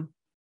sure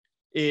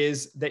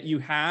is that you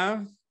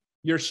have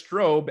your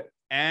strobe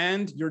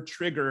and your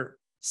trigger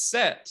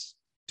set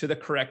to the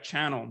correct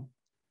channel.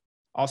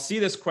 I'll see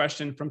this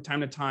question from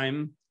time to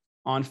time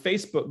on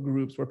Facebook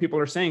groups where people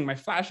are saying, my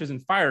flash isn't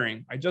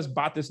firing. I just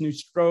bought this new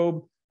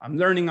strobe. I'm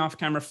learning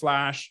off-camera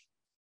flash.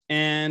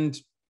 And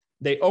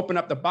they open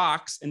up the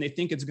box and they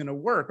think it's going to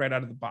work right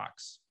out of the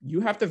box.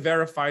 You have to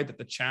verify that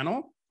the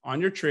channel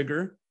on your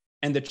trigger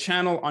and the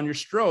channel on your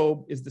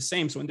strobe is the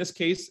same. So in this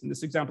case, in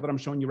this example that I'm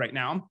showing you right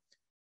now,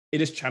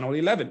 it is channel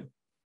 11.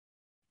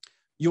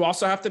 You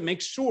also have to make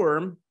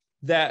sure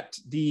that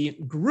the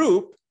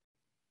group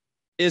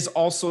is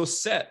also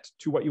set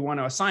to what you want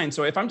to assign.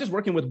 So if I'm just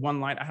working with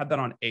one light, I have that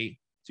on A.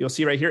 So you'll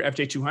see right here,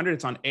 FJ200,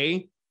 it's on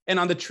A. And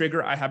on the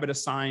trigger, I have it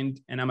assigned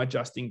and I'm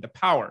adjusting the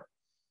power.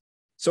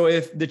 So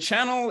if the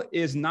channel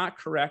is not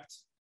correct,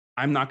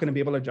 I'm not going to be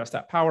able to adjust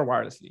that power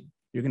wirelessly.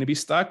 You're going to be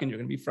stuck and you're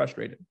going to be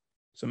frustrated.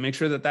 So make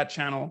sure that that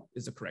channel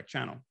is the correct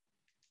channel.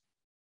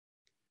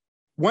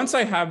 Once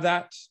I have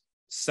that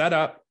set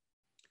up,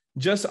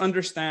 just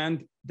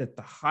understand that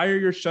the higher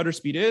your shutter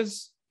speed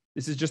is,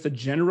 this is just a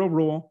general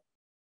rule,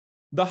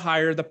 the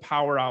higher the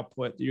power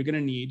output that you're going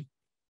to need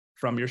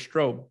from your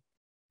strobe.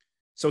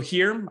 So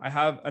here I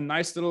have a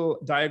nice little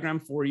diagram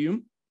for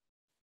you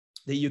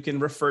that you can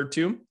refer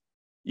to.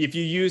 If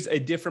you use a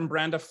different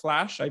brand of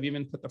flash, I've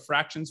even put the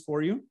fractions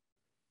for you.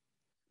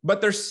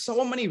 But there's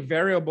so many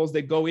variables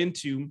that go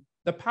into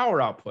the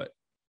power output.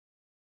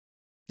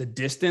 The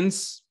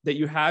distance that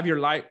you have your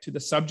light to the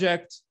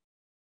subject,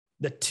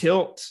 the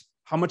tilt,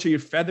 how much are you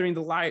feathering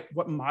the light?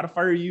 What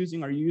modifier are you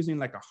using? Are you using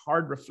like a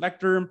hard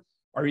reflector?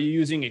 Are you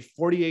using a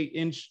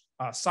 48-inch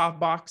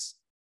softbox?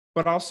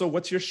 But also,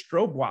 what's your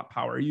strobe watt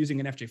power? Are you using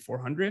an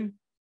FJ400?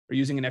 Are you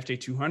using an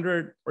FJ200?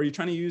 Or are you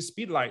trying to use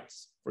speed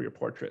lights for your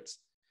portraits?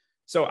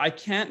 So I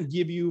can't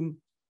give you,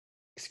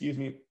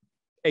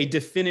 a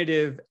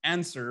definitive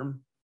answer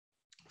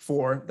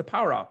for the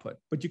power output,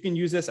 but you can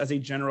use this as a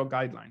general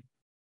guideline.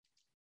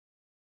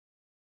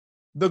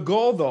 The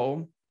goal,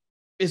 though,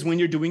 is when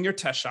you're doing your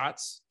test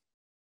shots,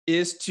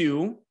 is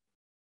to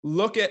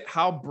look at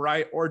how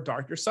bright or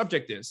dark your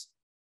subject is.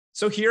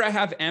 So here I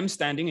have M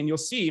standing, and you'll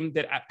see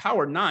that at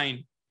power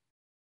 9,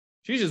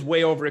 she's just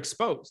way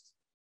overexposed.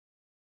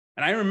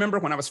 And I remember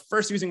when I was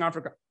first using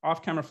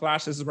off-camera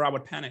flash, this is where I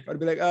would panic. I would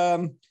be like,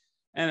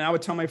 and I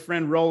would tell my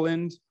friend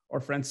Roland or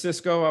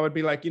Francisco, I would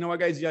be like, you know what,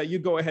 guys, yeah, you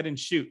go ahead and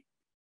shoot.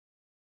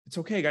 It's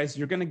okay, guys.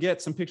 You're going to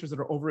get some pictures that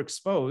are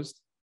overexposed.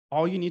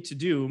 All you need to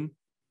do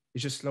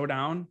is just slow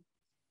down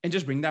and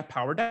just bring that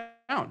power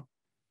down.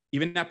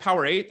 Even at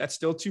power 8, that's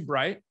still too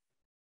bright.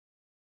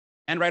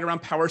 And right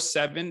around power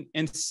 7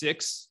 and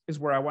 6 is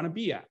where I want to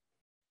be at.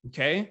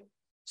 Okay.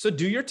 So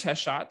do your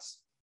test shots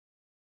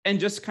and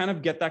just kind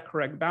of get that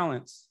correct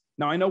balance.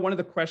 Now, I know one of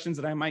the questions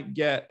that I might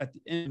get at the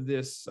end of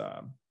this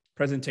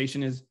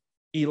presentation is,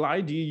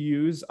 Eli, do you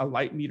use a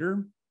light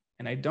meter?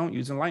 And I don't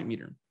use a light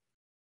meter.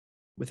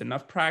 With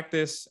enough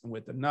practice and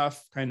with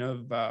enough kind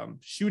of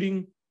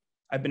shooting,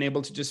 I've been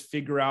able to just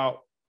figure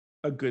out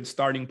a good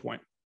starting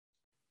point.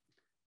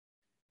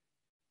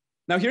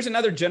 Now, here's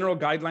another general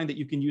guideline that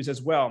you can use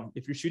as well.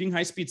 If you're shooting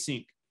high-speed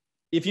sync,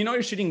 if you know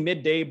you're shooting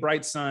midday,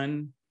 bright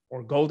sun,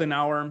 or golden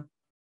hour,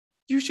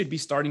 you should be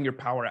starting your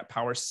power at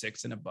power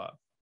 6 and above.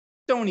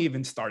 Don't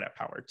even start at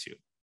power 2,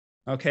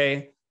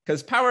 okay?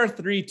 Because power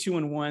 3, 2,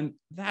 and 1,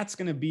 that's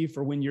going to be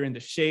for when you're in the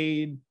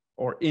shade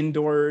or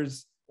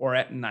indoors or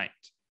at night.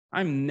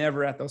 I'm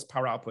never at those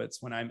power outputs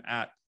when I'm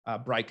at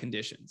bright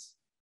conditions.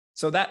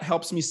 So that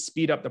helps me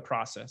speed up the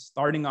process,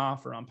 starting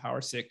off around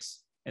power 6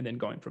 and then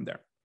going from there.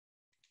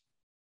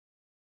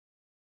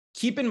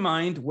 Keep in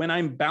mind, when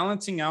I'm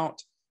balancing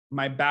out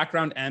my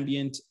background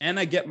ambient and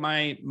I get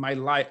my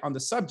light on the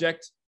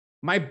subject,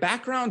 my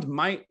background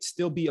might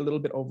still be a little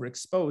bit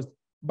overexposed,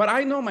 but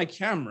I know my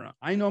camera.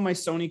 I know my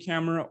Sony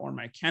camera or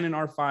my Canon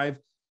R5.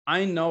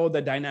 I know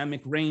the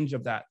dynamic range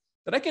of that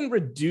I can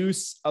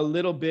reduce a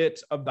little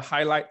bit of the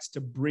highlights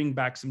to bring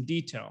back some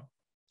detail.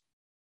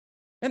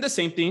 And the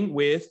same thing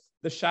with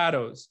the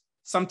shadows.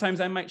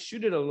 Sometimes I might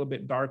shoot it a little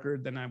bit darker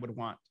than I would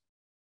want,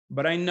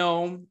 but I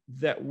know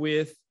that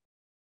with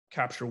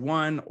Capture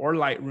One or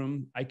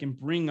Lightroom, I can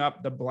bring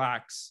up the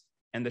blacks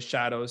and the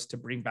shadows to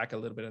bring back a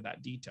little bit of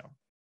that detail.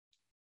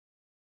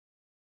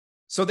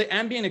 So the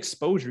ambient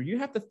exposure, you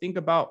have to think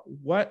about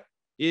what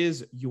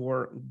is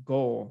your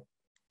goal.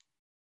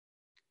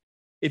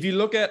 If you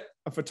look at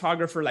a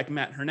photographer like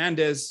Matt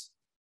Hernandez,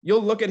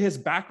 you'll look at his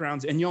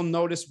backgrounds and you'll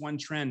notice one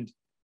trend.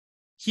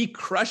 He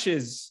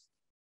crushes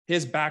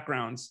his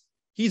backgrounds.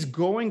 He's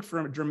going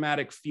for a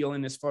dramatic feel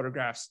in his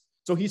photographs.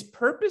 So he's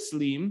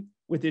purposely,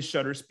 with his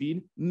shutter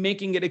speed,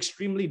 making it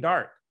extremely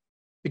dark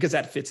because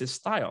that fits his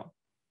style.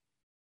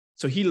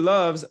 So he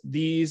loves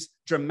these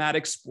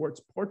dramatic sports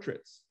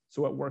portraits.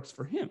 So it works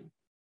for him.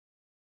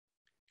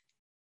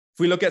 If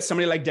we look at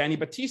somebody like Danny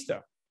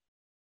Batista,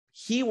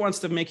 he wants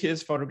to make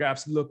his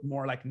photographs look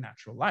more like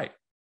natural light.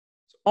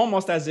 It's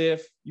almost as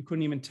if you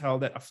couldn't even tell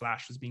that a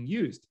flash was being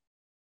used.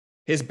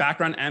 His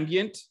background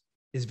ambient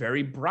is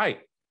very bright.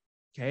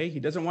 Okay, he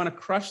doesn't want to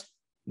crush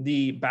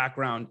the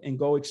background and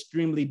go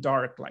extremely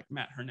dark like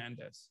Matt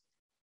Hernandez.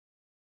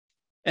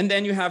 And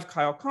then you have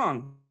Kyle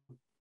Kong,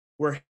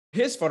 where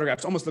his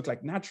photographs almost look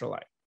like natural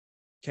light.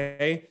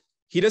 Okay,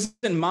 he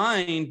doesn't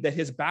mind that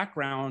his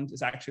background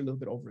is actually a little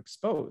bit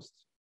overexposed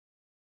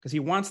because he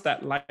wants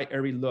that light,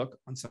 airy look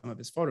on some of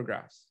his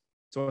photographs.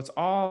 So it's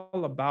all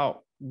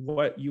about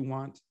what you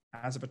want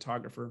as a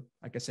photographer.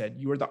 Like I said,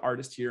 you are the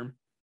artist here.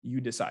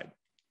 You decide.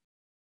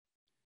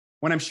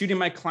 When I'm shooting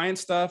my client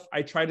stuff,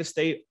 I try to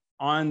stay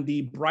on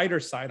the brighter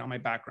side on my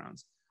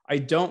backgrounds. I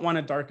don't want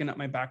to darken up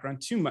my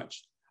background too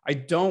much. I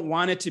don't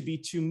want it to be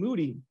too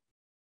moody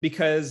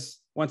because,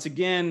 once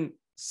again,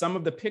 some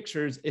of the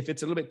pictures, if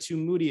it's a little bit too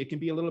moody, it can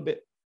be a little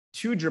bit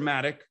too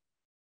dramatic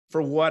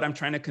for what I'm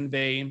trying to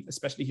convey,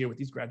 especially here with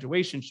these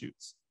graduation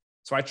shoots.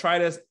 So I try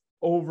to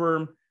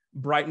over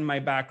brighten my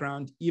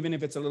background, even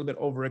if it's a little bit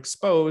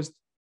overexposed,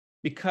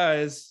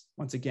 because,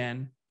 once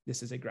again,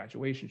 this is a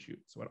graduation shoot.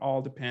 So it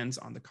all depends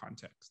on the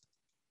context.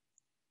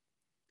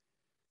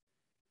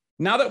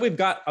 Now that we've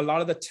got a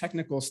lot of the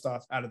technical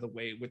stuff out of the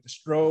way with the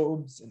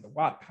strobes and the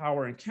watt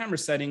power and camera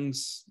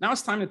settings, now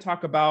it's time to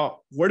talk about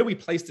where do we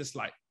place this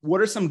light? What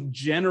are some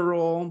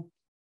general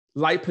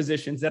light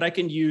positions that I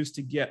can use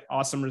to get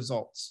awesome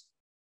results?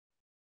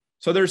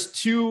 So there's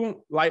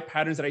two light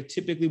patterns that I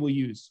typically will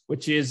use,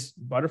 which is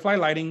butterfly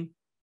lighting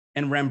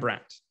and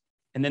Rembrandt.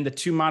 And then the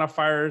two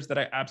modifiers that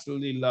I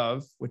absolutely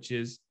love, which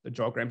is the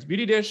Joel Grimes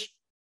Beauty Dish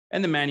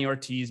and the Manny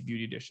Ortiz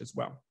Beauty Dish as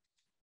well.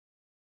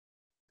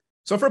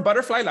 So for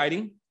butterfly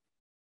lighting,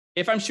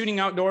 if I'm shooting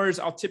outdoors,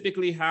 I'll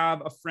typically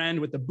have a friend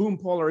with a boom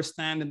pole or a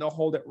stand, and they'll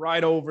hold it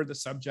right over the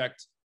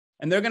subject.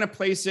 And they're going to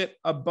place it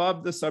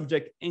above the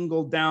subject,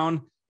 angled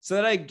down, so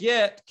that I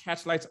get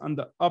catch lights on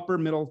the upper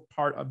middle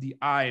part of the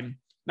eye.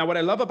 Now, what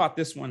I love about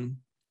this one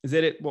is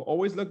that it will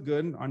always look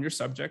good on your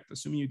subject,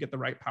 assuming you get the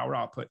right power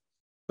output.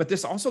 But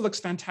this also looks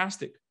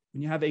fantastic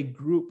when you have a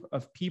group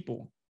of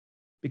people,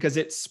 because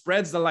it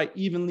spreads the light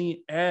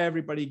evenly.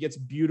 Everybody gets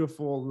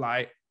beautiful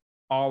light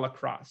all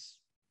across.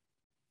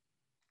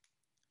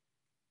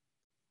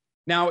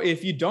 Now,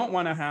 if you don't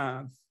want to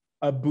have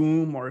a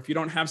boom, or if you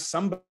don't have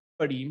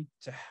somebody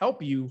to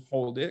help you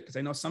hold it, because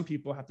I know some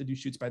people have to do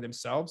shoots by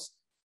themselves,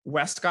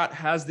 Westcott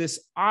has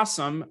this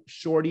awesome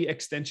shorty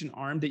extension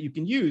arm that you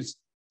can use.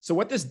 So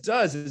what this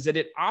does is that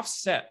it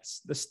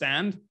offsets the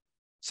stand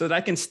so that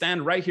I can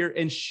stand right here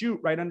and shoot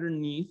right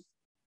underneath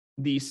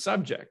the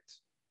subject.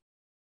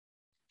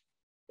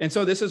 And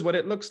so this is what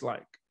it looks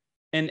like.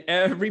 And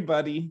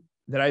everybody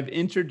that I've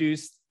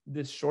introduced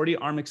this shorty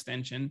arm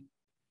extension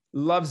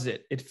loves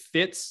it. It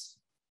fits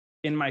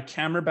in my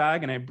camera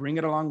bag and I bring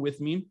it along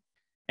with me.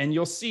 And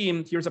you'll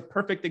see, here's a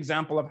perfect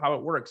example of how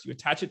it works. You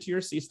attach it to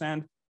your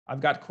C-stand. I've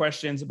got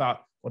questions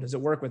about, well, does it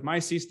work with my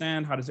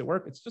C-stand? How does it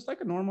work? It's just like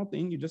a normal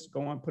thing. You just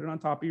go on, put it on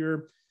top of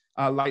your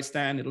light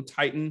stand. It'll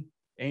tighten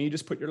and you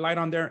just put your light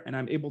on there, and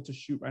I'm able to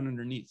shoot right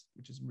underneath,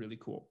 which is really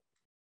cool.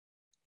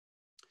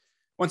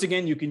 Once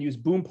again, you can use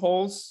boom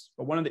poles,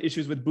 but one of the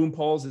issues with boom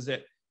poles is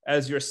that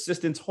as your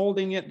assistant's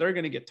holding it, they're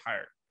going to get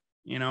tired,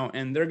 you know,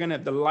 and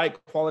the light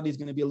quality is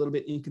going to be a little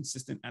bit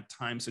inconsistent at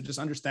times. So just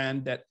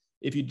understand that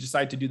if you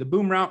decide to do the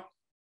boom route,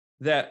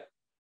 that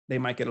they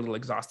might get a little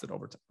exhausted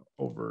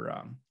over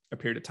a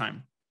period of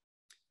time.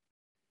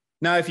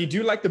 Now, if you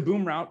do like the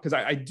boom route, because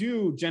I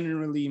do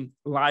generally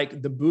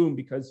like the boom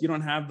because you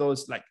don't have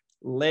those like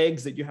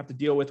legs that you have to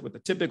deal with the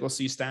typical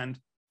C-stand.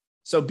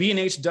 So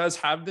B&H does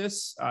have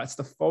this. It's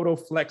the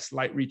PhotoFlex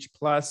Light Reach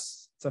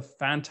Plus. It's a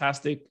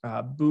fantastic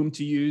boom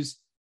to use,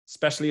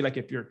 especially like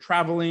if you're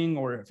traveling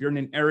or if you're in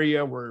an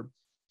area where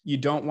you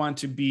don't want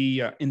to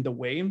be in the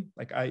way.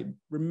 Like I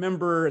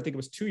remember, I think it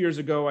was 2 years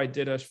ago, I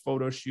did a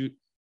photo shoot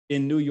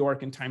in New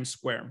York in Times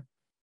Square.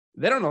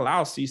 They don't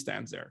allow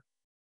C-stands there.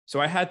 So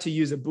I had to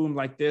use a boom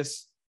like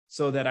this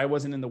so that I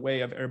wasn't in the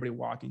way of everybody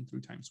walking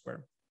through Times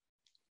Square.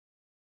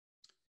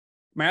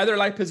 My other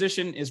light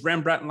position is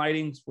Rembrandt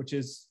lighting, which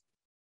is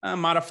a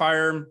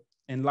modifier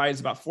and light is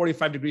about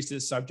 45 degrees to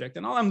the subject.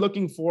 And all I'm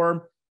looking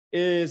for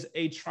is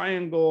a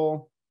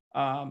triangle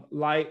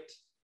light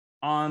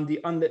on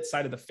the unlit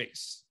side of the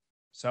face.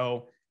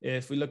 So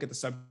if we look at the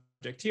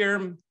subject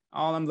here,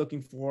 all I'm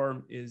looking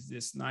for is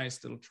this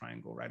nice little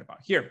triangle right about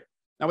here.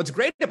 Now, what's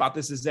great about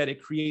this is that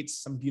it creates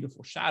some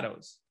beautiful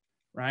shadows,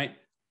 right,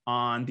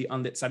 on the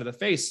unlit side of the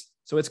face.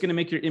 So it's going to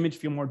make your image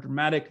feel more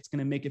dramatic. It's going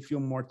to make it feel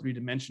more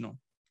three-dimensional.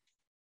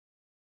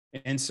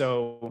 And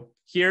so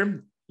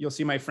here you'll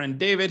see my friend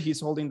David.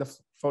 He's holding the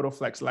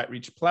PhotoFlex Light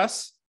Reach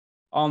Plus.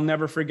 I'll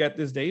never forget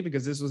this day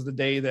because this was the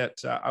day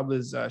that I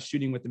was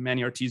shooting with the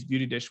Manny Ortiz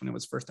Beauty Dish when it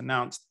was first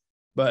announced.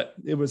 But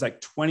it was like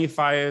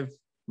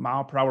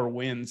 25-mile-per-hour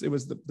winds. It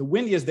was the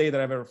windiest day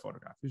that I've ever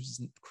photographed. It was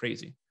just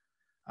crazy.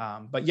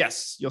 But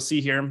yes, you'll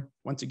see here,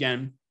 once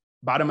again,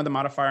 bottom of the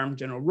modifier,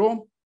 general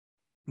rule,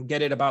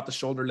 get it about the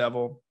shoulder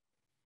level.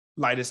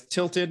 Light is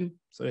tilted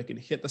so it can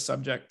hit the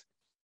subject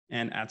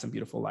and add some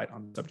beautiful light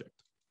on the subject.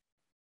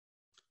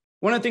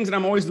 One of the things that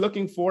I'm always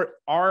looking for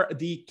are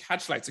the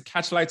catch lights. The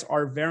catch lights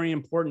are very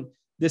important.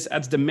 This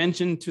adds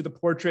dimension to the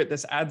portrait.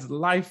 This adds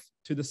life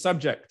to the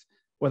subject.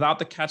 Without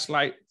the catch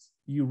lights,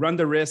 you run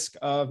the risk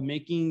of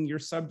making your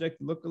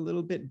subject look a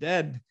little bit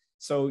dead.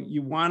 So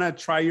you want to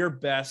try your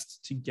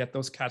best to get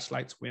those catch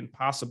lights when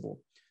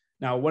possible.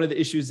 Now, one of the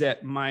issues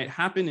that might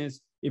happen is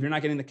if you're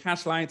not getting the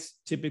catch lights,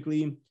 typically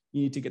you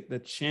need to get the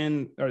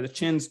chin or the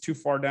chin's too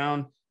far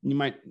down. You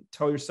might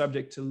tell your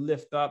subject to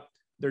lift up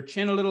their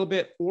chin a little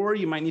bit, or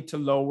you might need to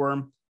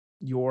lower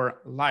your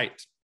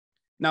light.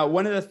 Now,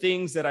 one of the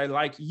things that I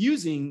like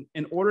using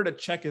in order to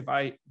check if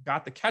I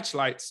got the catch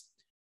lights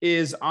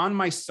is on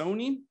my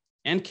Sony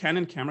and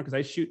Canon camera, because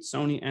I shoot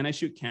Sony and I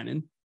shoot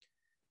Canon,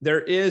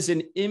 there is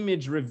an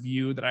image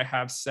review that I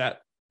have set,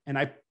 and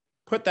I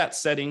put that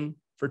setting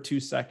for 2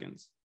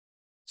 seconds.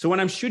 So when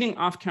I'm shooting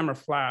off-camera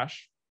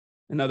flash,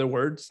 in other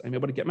words, I'm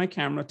able to get my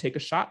camera, take a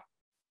shot,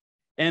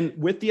 and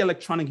with the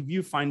electronic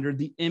viewfinder,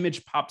 the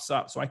image pops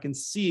up so I can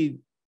see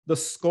the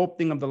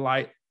sculpting of the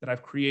light that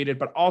I've created,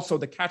 but also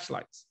the catch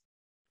lights.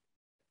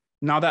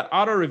 Now, that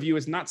auto review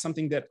is not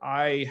something that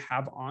I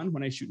have on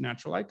when I shoot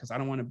natural light because I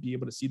don't want to be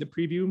able to see the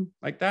preview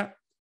like that,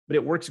 but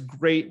it works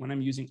great when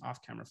I'm using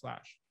off-camera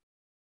flash.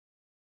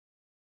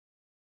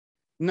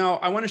 Now,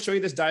 I want to show you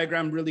this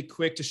diagram really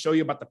quick to show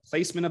you about the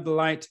placement of the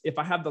light. If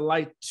I have the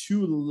light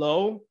too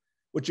low,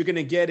 what you're going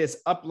to get is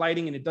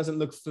uplighting and it doesn't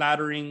look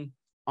flattering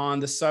on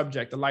the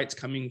subject. The light's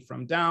coming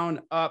from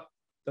down, up,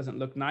 doesn't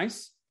look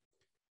nice.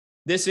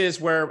 This is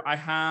where I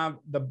have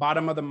the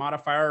bottom of the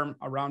modifier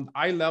around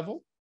eye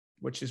level,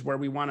 which is where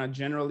we want to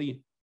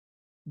generally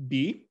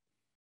be.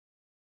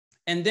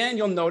 And then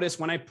you'll notice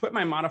when I put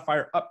my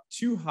modifier up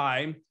too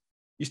high,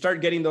 you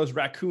start getting those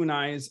raccoon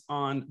eyes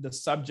on the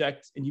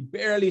subject, and you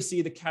barely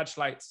see the catch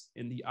lights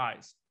in the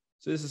eyes.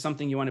 So this is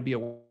something you want to be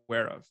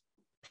aware of,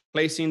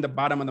 placing the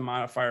bottom of the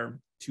modifier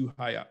too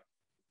high up.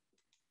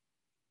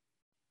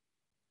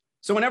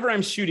 So whenever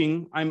I'm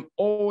shooting, I'm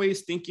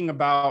always thinking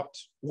about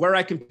where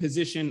I can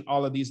position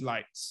all of these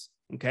lights.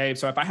 Okay,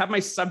 so if I have my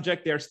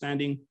subject there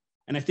standing,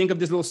 and I think of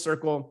this little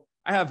circle,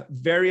 I have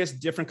various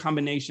different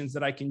combinations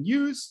that I can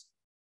use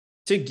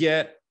to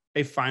get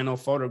a final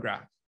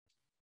photograph.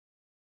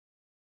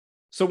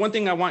 So one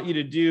thing I want you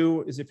to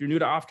do is, if you're new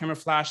to off-camera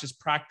flash, is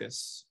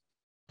practice.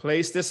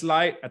 Place this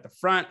light at the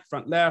front,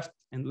 front left,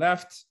 and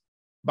left,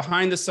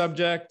 behind the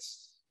subject,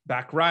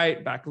 back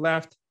right, back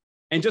left,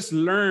 and just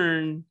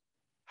learn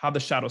how the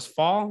shadows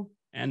fall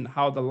and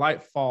how the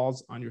light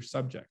falls on your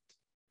subject.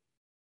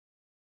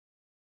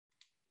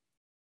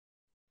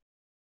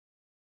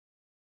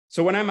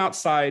 So when I'm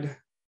outside,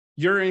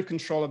 you're in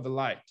control of the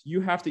light.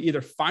 You have to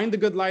either find the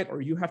good light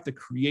or you have to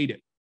create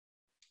it.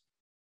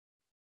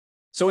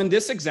 So in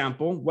this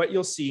example, what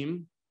you'll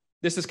see,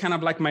 this is kind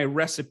of like my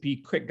recipe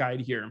quick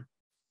guide here.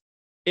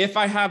 If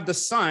I have the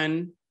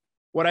sun,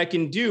 what I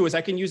can do is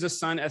I can use the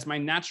sun as my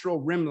natural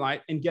rim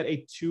light and get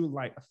a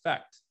 2-light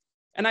effect.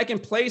 And I can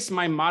place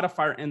my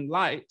modifier in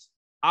light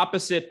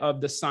opposite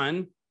of the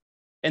sun,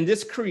 and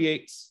this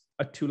creates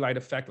a 2-light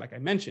effect, like I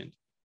mentioned.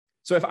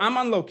 So if I'm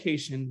on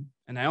location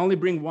and I only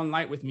bring 1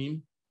 light with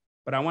me,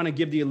 but I want to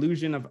give the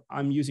illusion of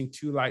I'm using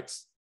 2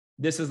 lights,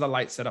 this is the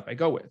light setup I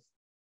go with.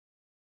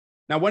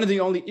 Now, one of the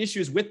only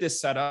issues with this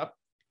setup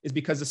is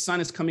because the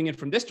sun is coming in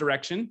from this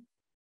direction.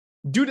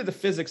 Due to the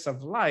physics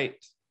of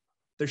light,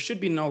 there should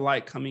be no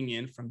light coming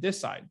in from this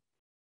side.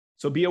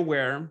 So be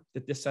aware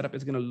that this setup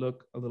is going to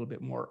look a little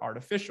bit more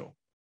artificial.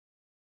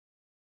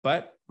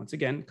 But once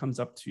again, it comes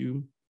up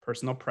to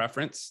personal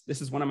preference.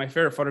 This is one of my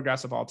favorite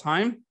photographs of all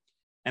time,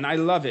 and I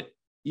love it,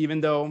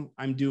 even though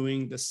I'm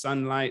doing the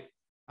sunlight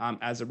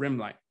as a rim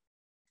light.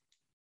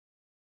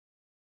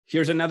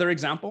 Here's another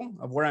example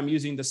of where I'm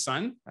using the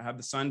sun. I have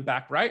the sun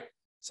back right,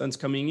 sun's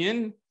coming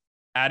in,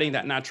 adding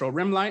that natural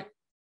rim light,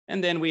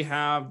 and then we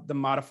have the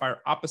modifier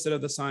opposite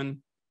of the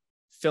sun,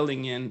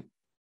 filling in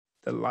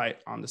the light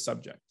on the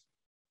subject.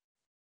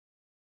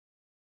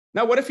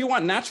 Now, what if you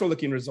want natural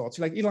looking results?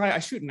 You're like, Eli, I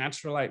shoot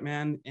natural light,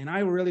 man, and I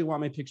really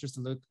want my pictures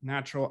to look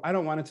natural. I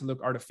don't want it to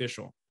look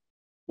artificial.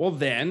 Well,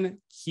 then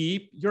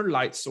keep your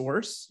light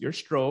source, your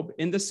strobe,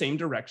 in the same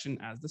direction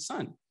as the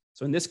sun.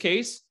 So in this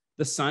case,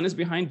 the sun is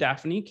behind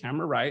Daphne,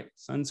 camera right,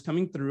 sun's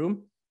coming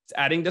through. It's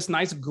adding this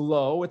nice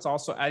glow. It's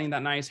also adding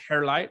that nice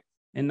hair light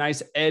and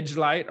nice edge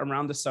light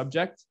around the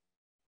subject.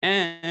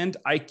 And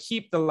I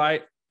keep the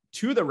light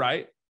to the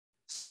right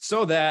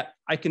so that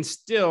I can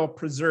still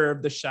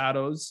preserve the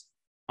shadows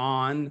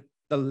on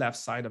the left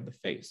side of the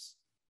face.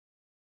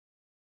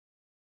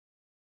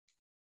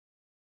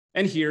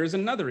 And here's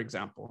another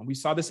example. We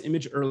saw this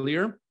image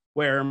earlier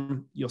where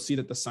you'll see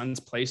that the sun's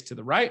placed to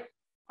the right.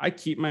 I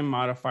keep my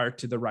modifier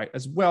to the right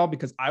as well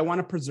because I want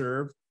to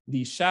preserve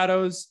these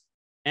shadows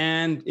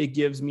and it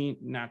gives me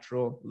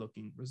natural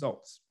looking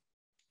results.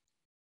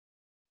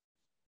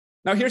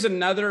 Now here's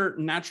another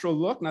natural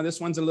look. Now this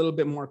one's a little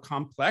bit more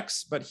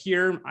complex, but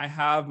here I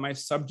have my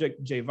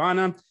subject,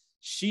 Javana.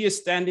 She is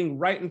standing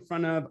right in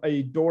front of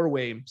a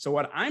doorway. So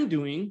what I'm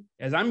doing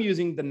is I'm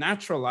using the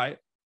natural light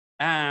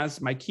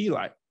as my key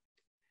light.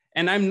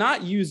 And I'm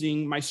not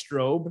using my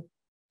strobe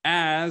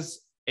as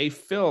a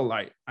fill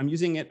light. I'm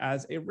using it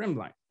as a rim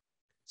light.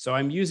 So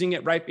I'm using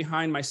it right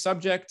behind my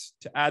subject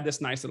to add this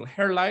nice little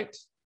hair light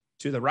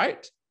to the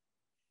right.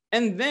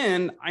 And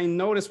then I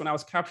noticed when I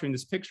was capturing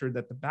this picture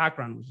that the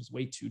background was just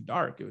way too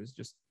dark. It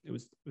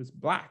was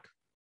black.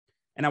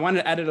 And I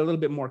wanted to add a little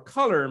bit more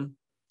color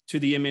to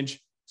the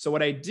image. So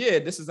what I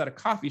did, this is at a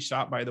coffee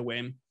shop, by the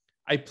way,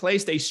 I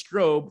placed a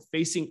strobe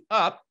facing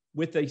up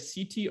with a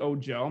CTO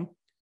gel,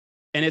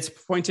 and it's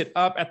pointed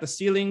up at the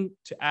ceiling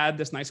to add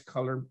this nice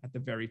color at the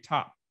very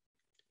top.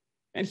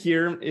 And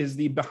here is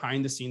the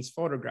behind the scenes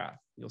photograph.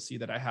 You'll see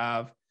that I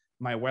have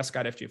my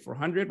Westcott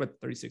FJ400 with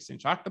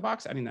 36-inch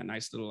octabox, adding that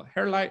nice little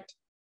hair light,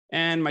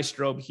 and my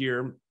strobe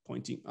here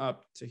pointing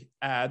up to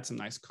add some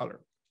nice color.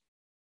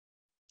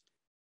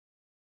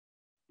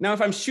 Now,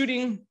 if I'm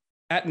shooting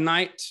at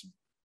night,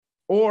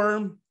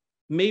 or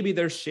maybe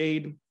there's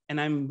shade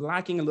and I'm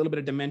lacking a little bit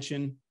of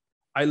dimension,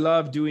 I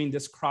love doing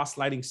this cross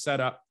lighting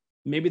setup.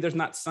 Maybe there's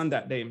not sun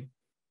that day,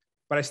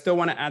 but I still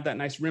want to add that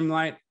nice rim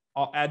light.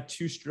 I'll add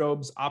 2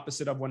 strobes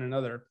opposite of one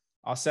another.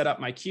 I'll set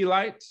up my key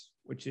light,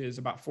 which is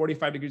about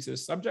 45 degrees to the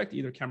subject,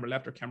 either camera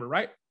left or camera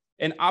right.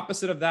 And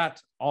opposite of that,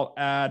 I'll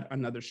add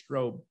another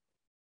strobe.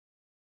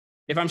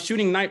 If I'm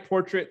shooting night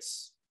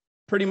portraits,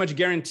 pretty much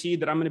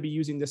guaranteed that I'm going to be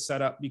using this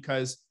setup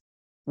because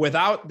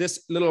without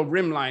this little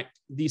rim light,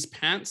 these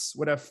pants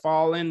would have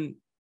fallen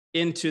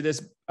into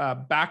this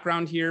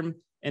background here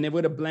and it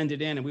would have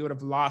blended in and we would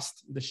have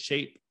lost the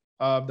shape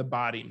of the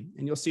body.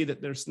 And you'll see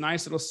that there's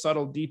nice little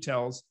subtle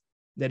details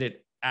that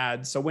it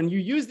adds. So when you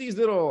use these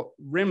little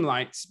rim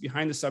lights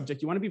behind the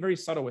subject, you want to be very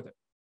subtle with it.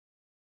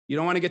 You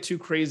don't want to get too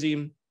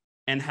crazy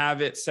and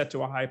have it set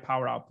to a high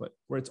power output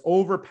where it's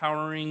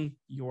overpowering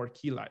your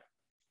key light.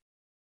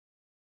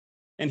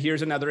 And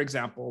here's another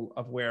example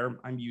of where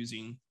I'm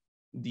using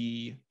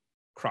the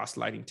cross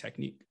lighting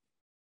technique.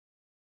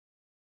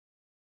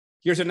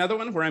 Here's another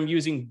one where I'm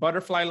using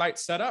butterfly light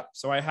setup.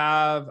 So I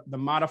have the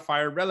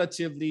modifier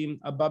relatively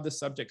above the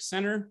subject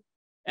center.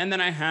 And then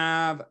I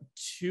have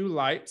two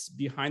lights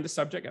behind the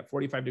subject at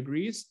 45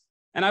 degrees.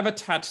 And I've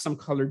attached some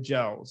colored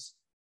gels,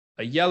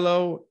 a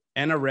yellow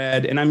and a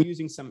red. And I'm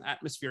using some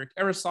atmospheric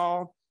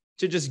aerosol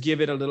to just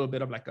give it a little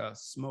bit of like a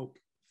smoke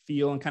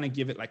feel and kind of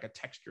give it like a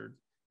texture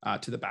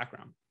to the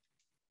background.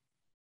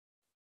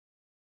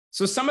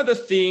 So some of the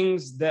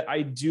things that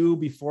I do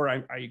before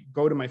I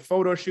go to my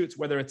photo shoots,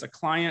 whether it's a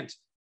client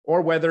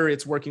or whether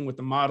it's working with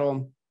the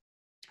model,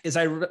 is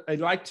I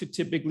like to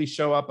typically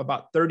show up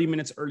about 30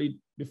 minutes early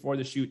before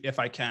the shoot if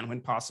I can,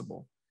 when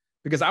possible,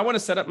 because I want to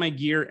set up my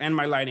gear and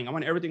my lighting. I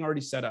want everything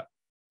already set up.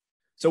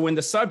 So when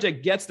the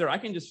subject gets there, I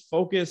can just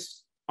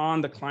focus on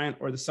the client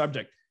or the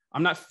subject.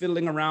 I'm not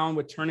fiddling around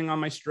with turning on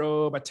my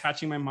strobe,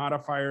 attaching my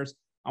modifiers.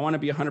 I want to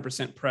be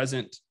 100%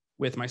 present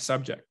with my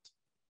subject.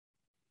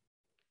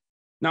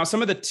 Now,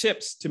 some of the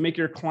tips to make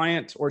your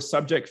client or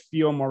subject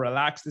feel more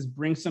relaxed is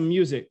bring some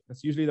music.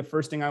 That's usually the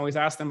first thing I always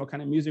ask them. What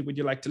kind of music would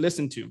you like to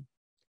listen to?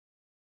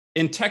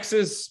 In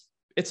Texas,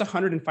 it's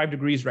 105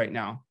 degrees right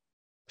now.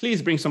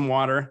 Please bring some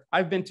water.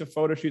 I've been to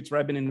photo shoots where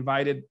I've been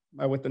invited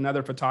with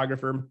another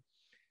photographer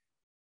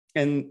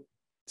and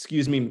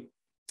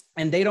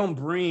they don't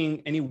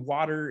bring any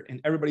water and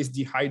everybody's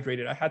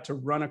dehydrated. I had to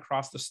run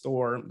across the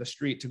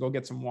street to go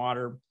get some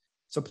water.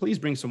 So please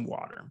bring some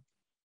water.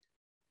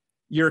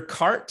 Your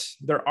cart,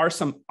 there are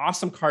some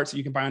awesome carts that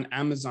you can buy on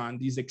Amazon,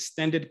 these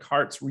extended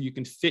carts where you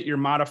can fit your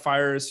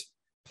modifiers,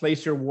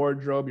 place your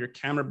wardrobe, your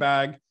camera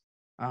bag.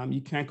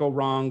 You can't go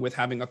wrong with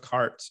having a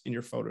cart in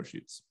your photo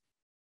shoots.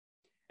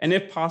 And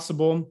if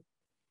possible,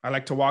 I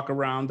like to walk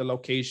around the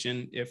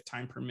location if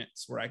time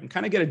permits, where I can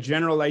kind of get a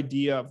general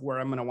idea of where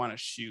I'm going to want to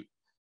shoot,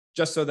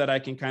 just so that I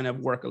can kind of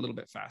work a little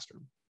bit faster.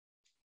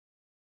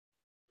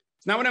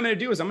 So now what I'm going to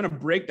do is I'm going to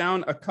break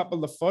down a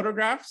couple of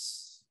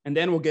photographs, and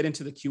then we'll get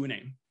into the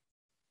Q&A.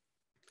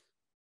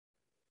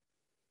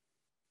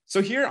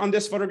 So here on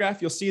this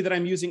photograph, you'll see that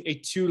I'm using a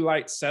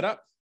 2-light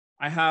setup.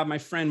 I have my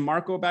friend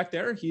Marco back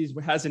there. He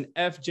has an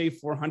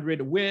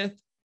FJ400 with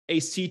a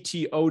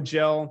CTO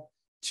gel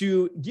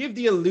to give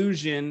the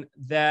illusion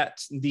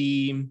that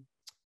the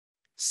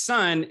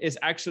sun is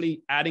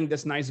actually adding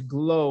this nice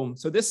glow.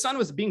 So this sun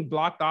was being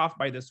blocked off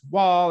by this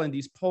wall and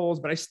these poles,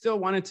 but I still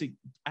wanted to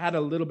add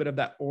a little bit of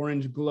that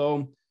orange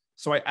glow.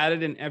 So I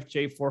added an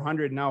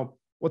FJ400. Now,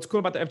 what's cool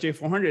about the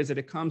FJ400 is that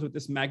it comes with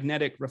this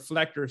magnetic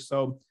reflector.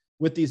 So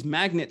with these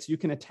magnets, you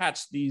can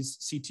attach these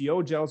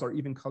CTO gels or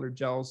even colored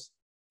gels,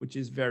 which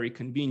is very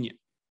convenient.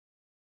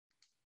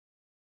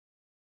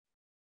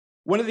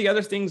 One of the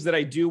other things that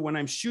I do when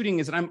I'm shooting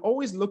is that I'm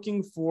always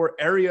looking for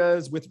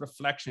areas with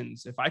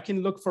reflections. If I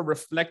can look for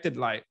reflected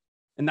light,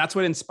 and that's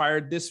what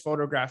inspired this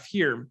photograph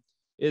here,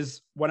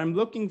 is what I'm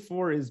looking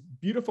for is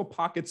beautiful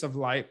pockets of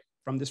light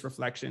from this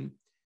reflection.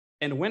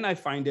 And when I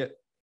find it,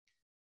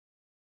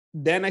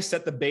 then I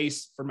set the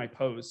base for my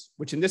pose,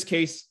 which in this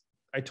case,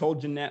 I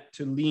told Jeanette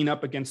to lean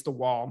up against the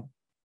wall.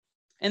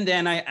 And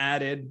then I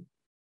added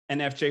an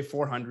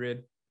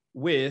FJ400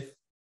 with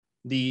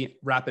the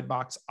Rapid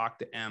Box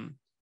Octa M.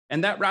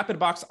 And that Rapid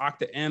Box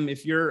Octa M,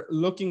 if you're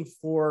looking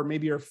for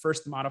maybe your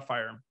first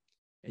modifier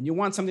and you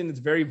want something that's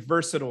very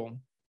versatile,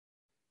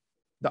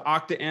 the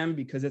Octa M,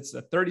 because it's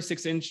a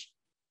 36-inch,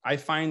 I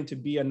find to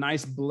be a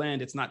nice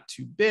blend. It's not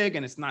too big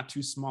and it's not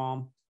too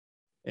small,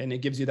 and it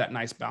gives you that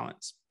nice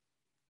balance.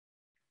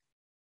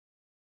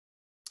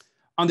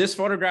 On this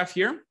photograph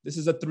here, this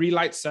is a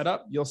 3-light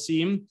setup. You'll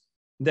see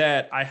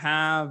that I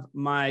have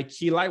my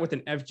key light with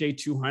an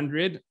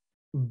FJ200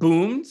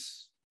 boomed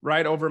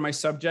right over my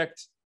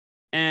subject.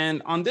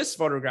 And on this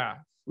photograph,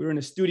 we were in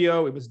a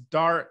studio, it was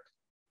dark.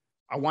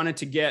 I wanted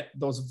to get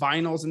those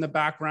vinyls in the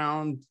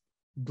background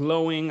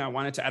glowing. I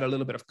wanted to add a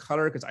little bit of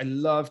color because I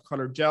love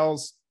colored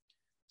gels.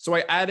 So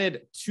I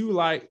added 2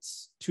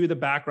 lights to the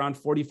background,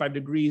 45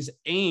 degrees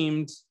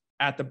aimed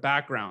at the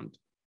background.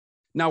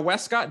 Now,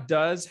 Westcott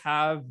does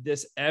have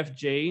this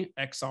FJ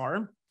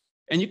XR,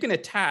 and you can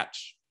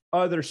attach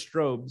other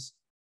strobes.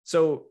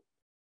 So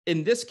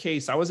in this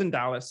case, I was in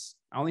Dallas.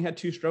 I only had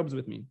 2 strobes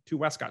with me, 2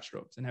 Westcott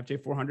strobes, an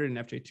FJ400 and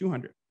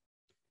FJ200.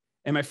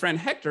 And my friend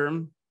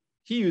Hector,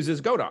 he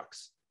uses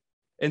Godox.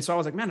 And so I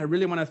was like, man, I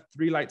really want a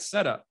 3-light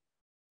setup.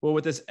 Well,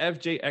 with this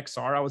FJ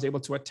XR, I was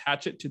able to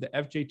attach it to the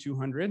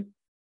FJ200,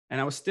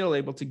 and I was still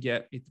able to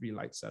get a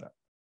 3-light setup.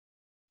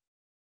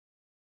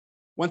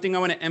 One thing I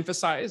want to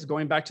emphasize,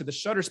 going back to the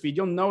shutter speed,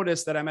 you'll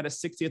notice that I'm at a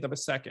 60th of a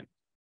second.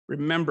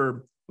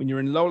 Remember, when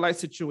you're in low light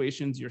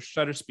situations, your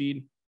shutter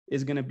speed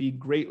is going to be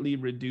greatly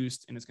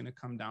reduced and it's going to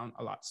come down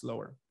a lot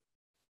slower.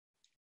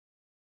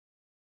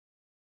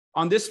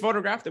 On this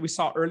photograph that we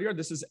saw earlier,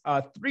 this is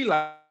a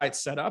 3-light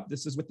setup.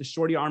 This is with the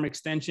shorty arm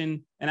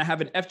extension, and I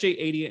have an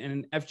FJ80 and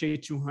an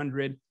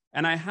FJ200,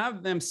 and I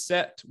have them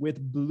set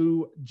with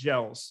blue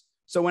gels.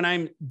 So when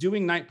I'm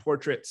doing night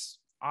portraits,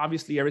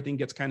 obviously everything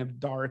gets kind of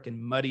dark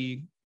and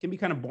muddy, can be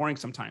kind of boring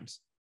sometimes.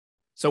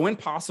 So when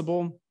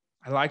possible,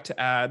 I like to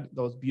add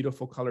those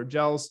beautiful color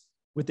gels.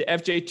 With the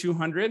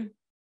FJ200,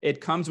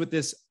 it comes with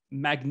this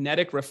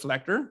magnetic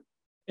reflector,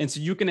 and so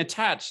you can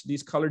attach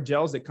these color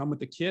gels that come with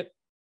the kit,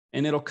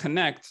 and it'll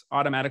connect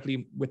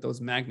automatically with those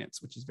magnets,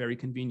 which is very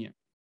convenient.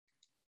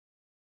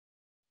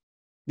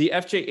 The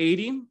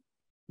FJ80,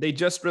 they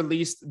just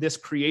released this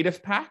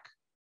creative pack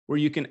where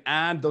you can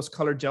add those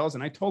color gels.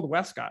 And I told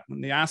Westcott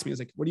when they asked me, I was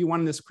like, what do you want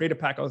in this creative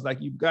pack? I was like,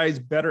 you guys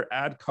better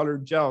add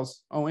colored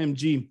gels.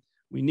 OMG,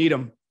 we need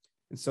them.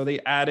 And so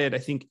they added, I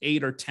think,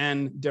 8 or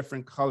 10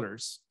 different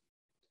colors.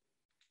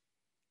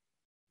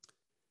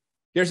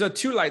 Here's a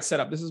 2-light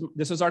setup.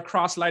 This is our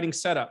cross lighting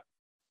setup.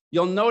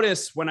 You'll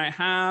notice when I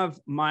have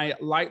my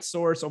light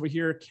source over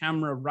here,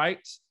 camera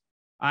right,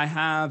 I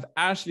have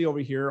Ashley over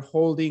here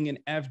holding an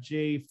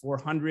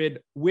FJ400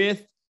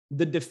 with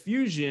the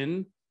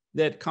diffusion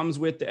that comes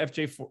with the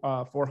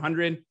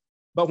FJ400.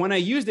 But when I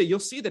used it, you'll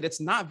see that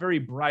it's not very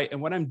bright.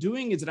 And what I'm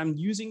doing is that I'm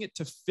using it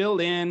to fill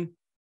in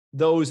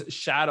those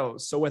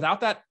shadows. So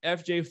without that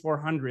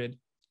FJ400,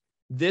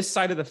 this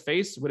side of the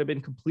face would have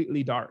been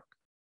completely dark.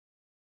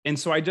 And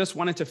so I just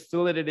wanted to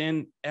fill it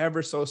in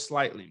ever so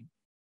slightly.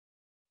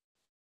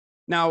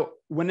 Now,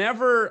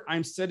 whenever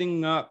I'm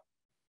setting up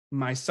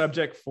my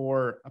subject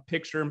for a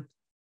picture,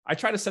 I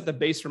try to set the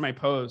base for my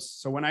pose.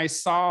 So when I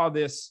saw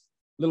this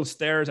little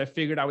stairs, I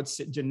figured I would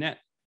sit Jeanette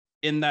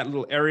in that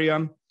little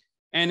area.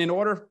 And in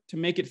order to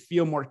make it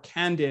feel more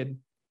candid,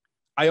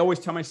 I always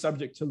tell my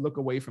subject to look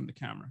away from the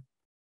camera.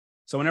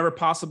 So whenever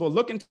possible,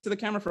 look into the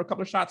camera for a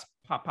couple of shots,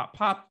 pop, pop,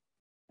 pop.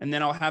 And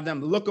then I'll have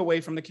them look away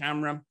from the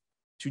camera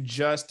to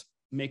just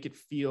make it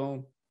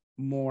feel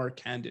more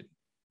candid.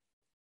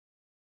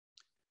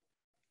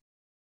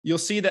 You'll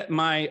see that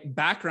my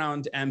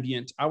background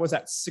ambient, I was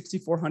at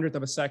 6400th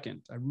of a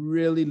second. I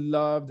really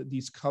loved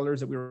these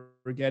colors that we were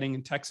getting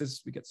in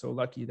Texas. We get so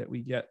lucky that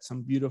we get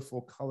some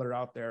beautiful color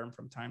out there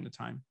from time to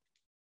time.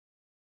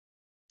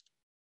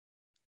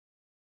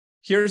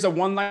 Here's a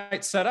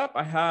 1-light setup.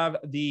 I have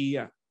the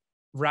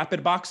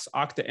Rapid Box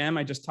Octa M.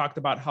 I just talked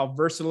about how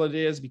versatile it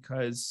is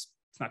because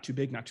it's not too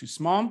big, not too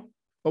small.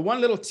 But one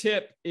little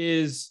tip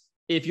is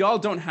if y'all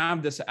don't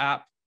have this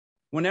app,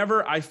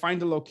 whenever I find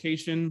a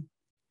location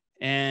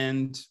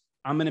and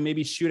I'm going to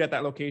maybe shoot at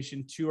that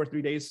location 2 or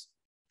 3 days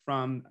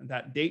from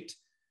that date,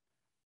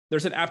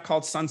 there's an app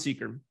called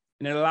Sunseeker,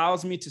 and it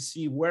allows me to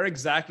see where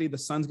exactly the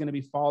sun's going to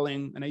be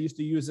falling. And I used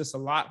to use this a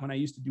lot when I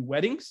used to do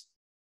weddings.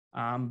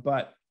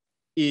 But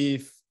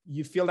if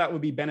you feel that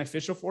would be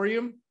beneficial for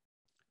you,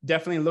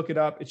 definitely look it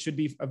up. It should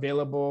be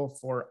available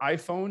for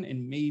iPhone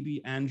and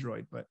maybe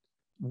Android, but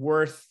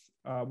worth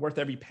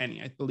every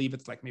penny. I believe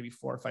it's like maybe $4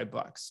 or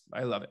 $5.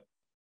 I love it.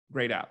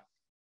 Great app.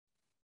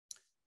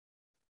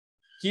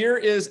 Here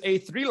is a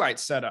 3-light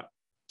setup.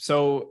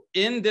 So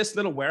in this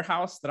little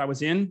warehouse that I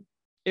was in,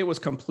 it was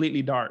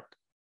completely dark.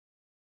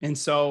 And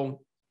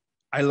so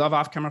I love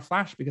off-camera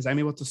flash because I'm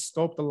able to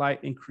scope the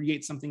light and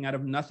create something out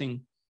of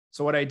nothing.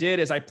 So what I did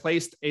is I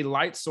placed a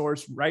light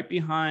source right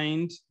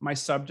behind my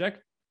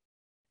subject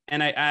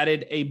and I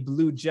added a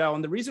blue gel.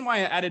 And the reason why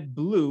I added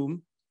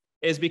blue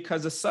is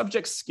because the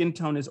subject's skin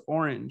tone is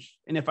orange.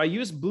 And if I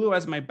use blue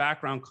as my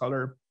background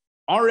color,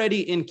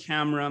 already in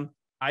camera,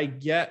 I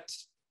get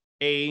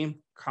a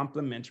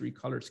complementary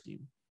color scheme,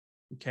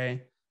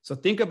 okay? So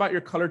think about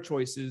your color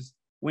choices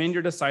when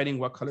you're deciding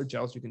what color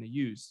gels you're gonna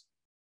use.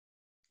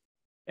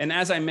 And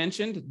as I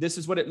mentioned, this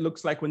is what it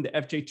looks like when the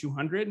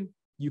FJ200,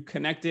 you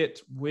connect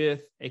it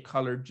with a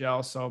colored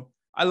gel. So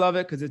I love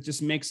it because it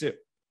just makes it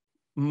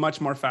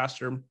much more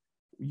faster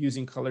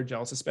using colored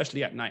gels,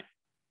 especially at night.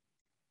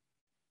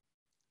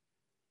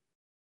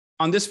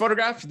 On this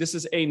photograph, this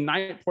is a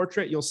night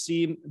portrait. You'll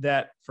see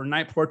that for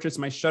night portraits,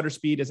 my shutter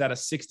speed is at a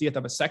 60th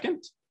of a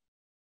second.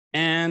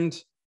 And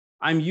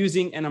I'm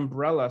using an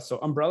umbrella. So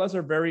umbrellas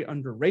are very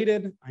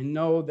underrated. I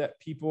know that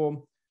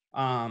people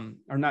are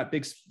not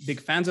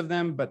big fans of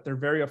them, but they're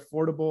very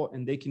affordable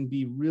and they can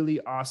be really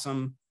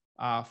awesome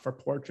for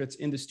portraits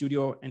in the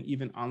studio and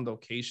even on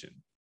location.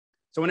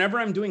 So whenever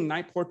I'm doing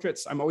night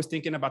portraits, I'm always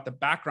thinking about the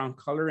background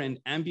color and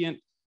ambient.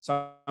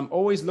 So I'm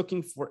always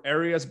looking for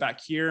areas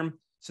back here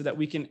so that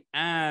we can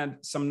add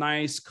some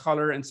nice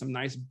color and some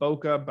nice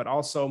bokeh, but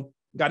also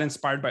got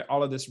inspired by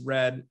all of this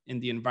red in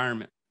the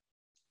environment.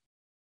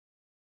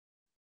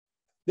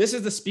 This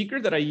is the speaker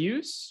that I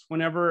use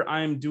whenever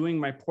I'm doing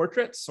my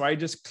portraits. So I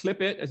just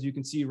clip it, as you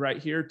can see right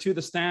here, to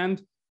the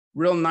stand,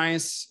 real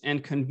nice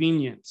and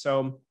convenient.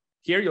 So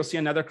here you'll see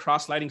another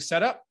cross lighting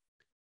setup.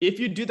 If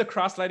you do the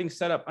cross lighting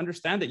setup,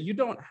 understand that you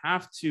don't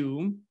have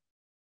to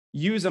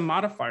use a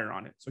modifier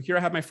on it. So here I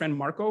have my friend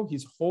Marco.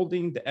 He's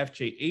holding the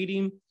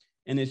FJ80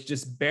 and it's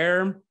just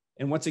bare.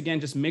 And once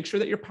again, just make sure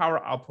that your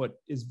power output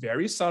is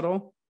very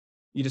subtle.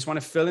 You just want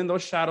to fill in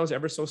those shadows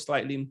ever so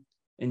slightly.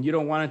 and you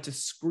don't want it to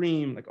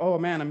scream like, oh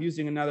man, I'm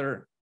using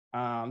another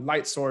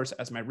light source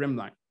as my rim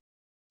light.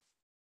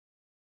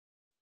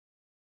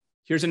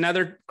 Here's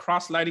another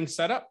cross lighting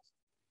setup.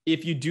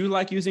 If you do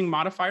like using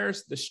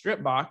modifiers, the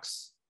strip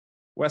box,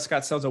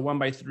 Westcott sells a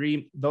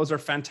 1x3. Those are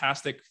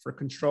fantastic for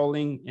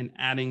controlling and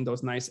adding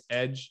those nice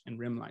edge and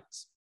rim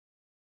lights.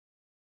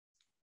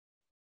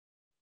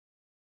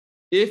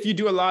 If you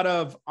do a lot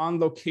of on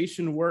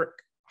location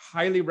work,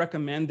 highly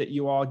recommend that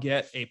you all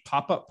get a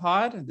pop-up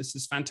pod. This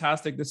is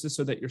fantastic. This is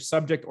so that your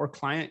subject or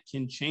client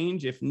can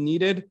change if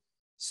needed.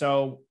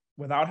 So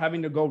without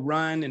having to go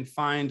run and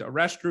find a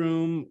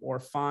restroom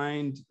or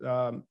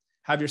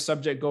have your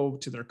subject go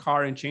to their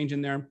car and change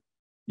in there,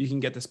 you can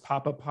get this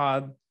pop-up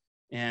pod,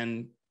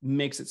 and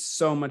makes it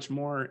so much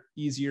more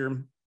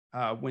easier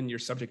when your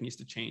subject needs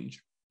to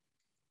change.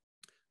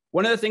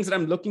 One of the things that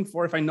I'm looking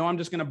for, if I know I'm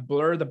just going to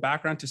blur the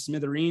background to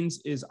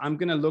smithereens, is I'm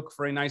going to look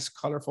for a nice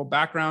colorful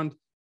background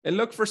and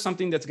look for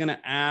something that's going to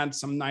add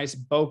some nice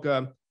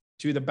bokeh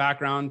to the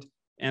background.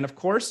 And of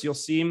course, you'll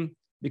see,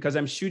 because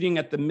I'm shooting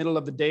at the middle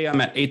of the day,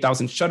 I'm at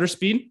 8,000 shutter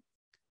speed,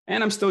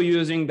 and I'm still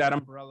using that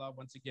umbrella.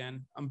 Once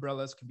again,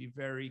 umbrellas can be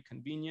very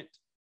convenient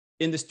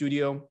in the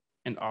studio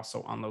and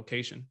also on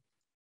location.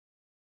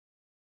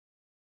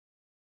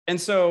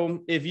 And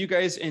so if you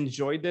guys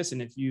enjoyed this,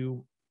 and if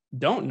you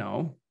don't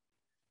know,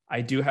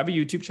 I do have a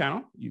YouTube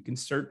channel. You can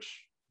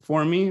search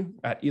for me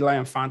at Eli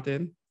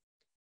Infante.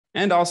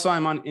 And also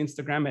I'm on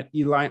Instagram at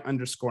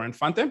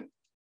Eli_Infante.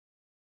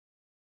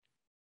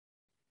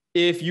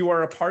 If you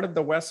are a part of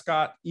the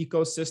Westcott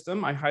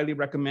ecosystem, I highly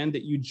recommend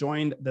that you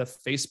join the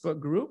Facebook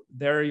group.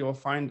 There you'll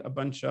find a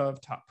bunch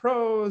of top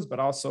pros, but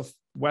also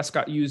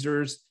Westcott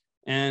users.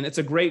 And it's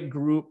a great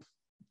group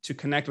to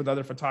connect with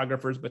other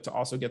photographers, but to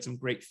also get some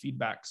great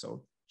feedback.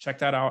 So check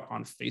that out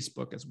on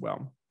Facebook as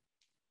well.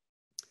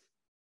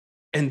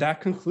 And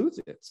that concludes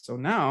it. So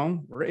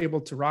now we're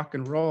able to rock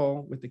and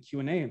roll with the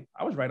Q&A.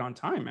 I was right on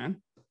time,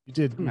 man. You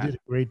did a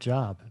great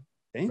job.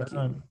 Thank you.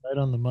 Right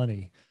on the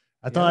money.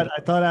 I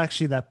thought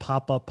actually that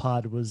pop-up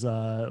pod was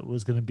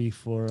going to be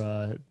for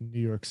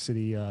New York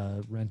City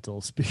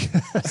rentals,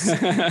 because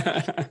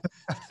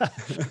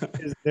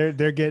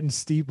they're getting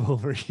steep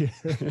over here.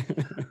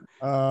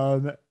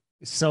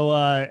 So,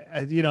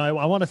 I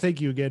want to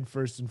thank you again,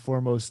 first and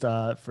foremost,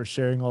 for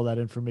sharing all that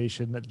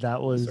information.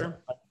 That was a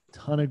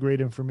ton of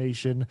great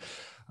information.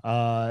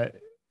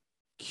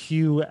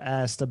 Q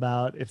asked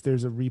about if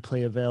there's a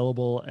replay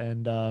available,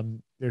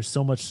 and there's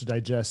so much to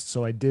digest.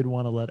 So I did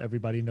want to let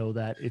everybody know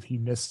that if you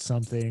missed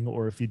something,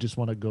 or if you just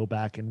want to go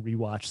back and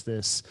rewatch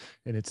this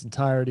in its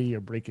entirety,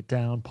 or break it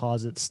down,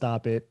 pause it,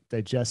 stop it,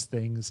 digest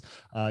things,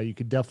 you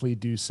could definitely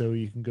do so.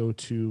 You can go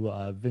to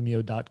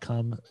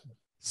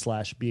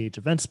vimeo.com/BH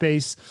event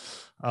space.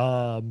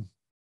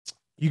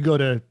 You go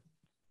to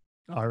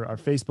our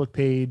Facebook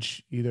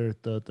page, either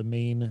the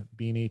main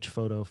B&H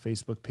photo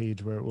Facebook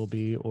page where it will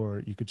be,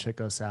 or you could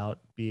check us out,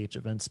 BH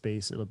event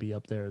space. It'll be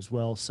up there as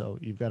well. So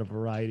you've got a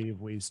variety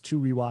of ways to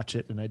rewatch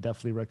it, and I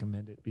definitely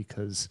recommend it,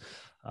 because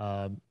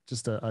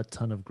just a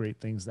ton of great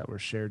things that were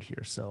shared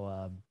here.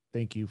 So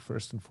thank you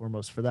first and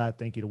foremost for that.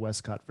 Thank you to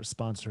Westcott for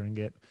sponsoring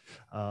it.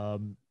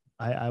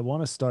 I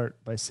want to start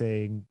by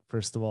saying,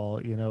 first of all,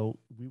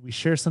 we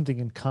share something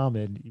in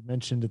common. You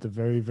mentioned at the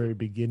very, very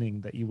beginning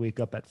that you wake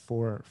up at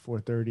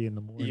 4:30 in the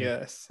morning.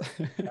 Yes.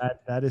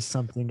 that is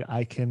something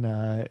I can,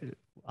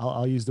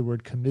 I'll use the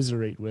word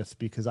commiserate with,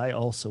 because I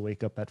also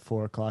wake up at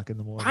 4 o'clock in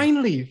the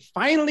morning.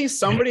 Finally,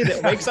 somebody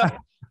that wakes up.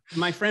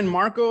 My friend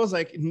Marco is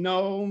like,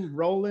 no,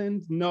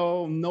 Roland,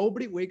 no,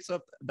 nobody wakes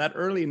up that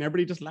early, and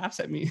everybody just laughs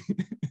at me.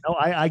 No,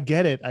 I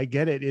get it.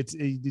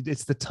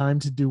 It's the time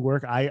to do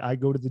work. I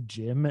go to the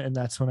gym, and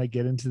that's when I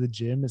get into the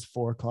gym, is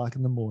 4 o'clock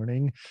in the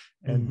morning.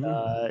 And,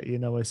 I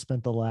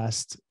spent the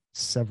last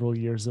several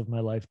years of my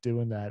life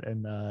doing that.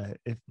 And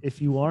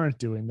if you aren't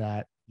doing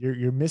that,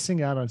 you're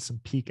missing out on some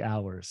peak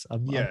hours.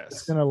 I'm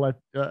just gonna let.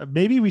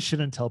 Maybe we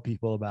shouldn't tell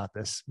people about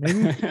this.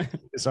 Maybe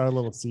it's our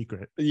little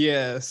secret.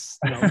 Yes,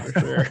 no, for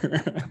sure.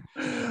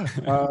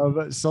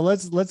 So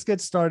let's get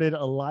started.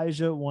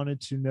 Elijah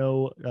wanted to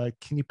know,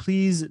 can you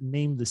please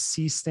name the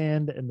C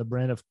stand and the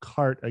brand of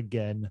cart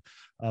again?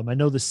 I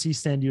know the C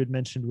stand you had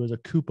mentioned was a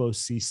Kupo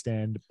C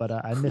stand, but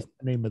I missed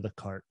the name of the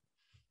cart.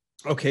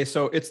 Okay,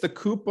 so it's the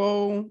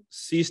Kupo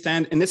C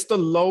stand, and it's the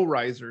low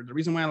riser. The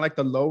reason why I like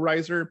the low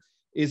riser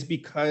is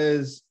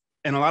because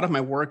in a lot of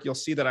my work, you'll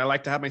see that I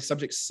like to have my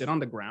subjects sit on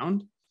the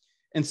ground.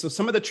 And so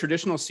some of the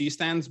traditional C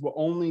stands will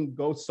only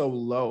go so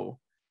low.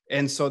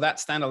 And so that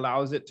stand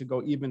allows it to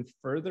go even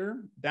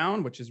further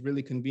down, which is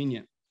really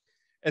convenient.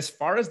 As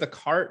far as the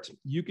cart,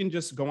 you can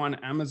just go on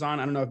Amazon.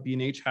 I don't know if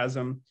B&H has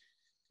them,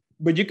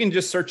 but you can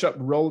just search up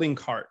rolling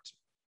cart,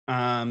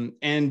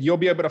 and you'll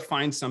be able to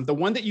find some. The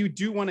one that you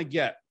do want to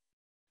get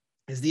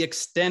is the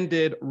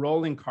extended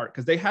rolling cart,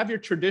 because they have your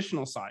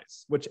traditional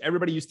size, which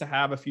everybody used to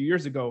have a few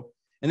years ago.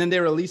 And then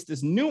they released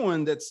this new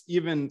one that's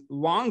even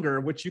longer,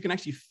 which you can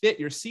actually fit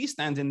your C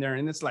stands in there.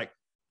 And it's like,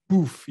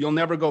 poof, you'll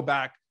never go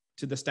back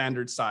to the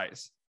standard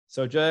size.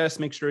 So just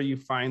make sure you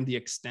find the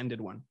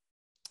extended one.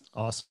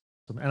 Awesome.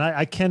 And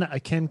I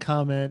can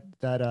comment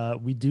that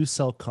we do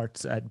sell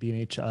carts at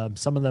B&H.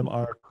 Some of them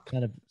are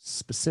kind of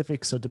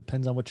specific, so it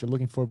depends on what you're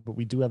looking for. But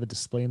we do have a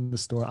display in the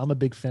store. I'm a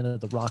big fan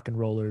of the rock and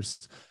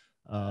rollers,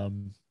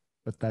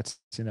 but that's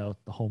the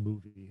whole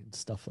movie and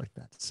stuff like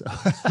that. So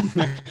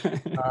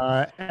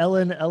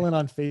Ellen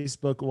on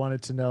Facebook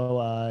wanted to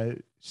know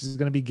she's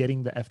going to be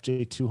getting the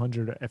FJ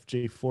 200 or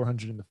FJ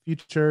 400 in the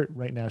future.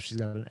 Right now, she's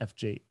got an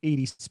FJ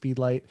 80 speed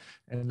light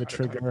and the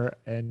trigger,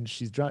 and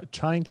she's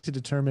trying to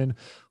determine.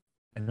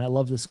 And I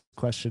love this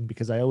question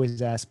because I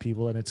always ask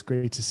people, and it's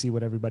great to see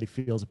what everybody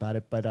feels about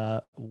it.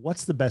 But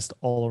what's the best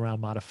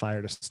all-around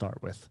modifier to start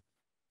with?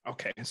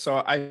 Okay,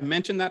 so I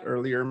mentioned that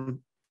earlier.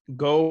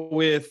 Go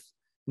with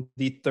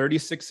the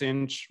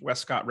 36-inch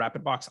Westcott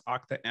Rapid Box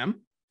Octa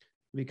M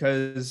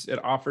because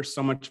it offers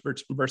so much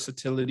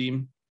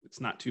versatility. It's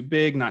not too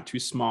big, not too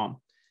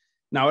small.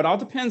 Now, it all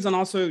depends on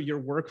also your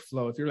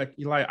workflow. If you're like,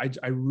 Eli,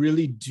 I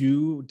really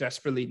do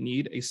desperately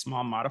need a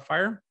small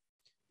modifier,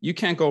 you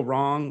can't go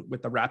wrong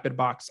with the Rapid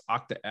Box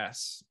Octa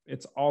S.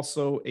 It's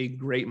also a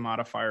great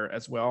modifier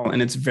as well,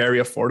 and it's very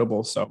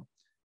affordable. So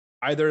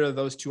either of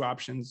those two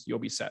options, you'll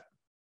be set.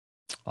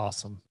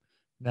 Awesome.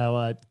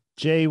 Now,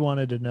 Jay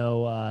wanted to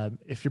know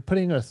if you're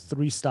putting a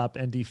 3-stop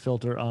ND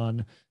filter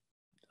on,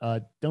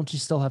 don't you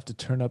still have to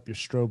turn up your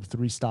strobe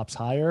 3 stops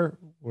higher,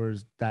 or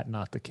is that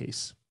not the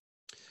case?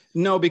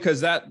 No,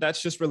 because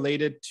that's just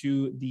related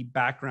to the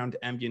background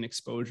ambient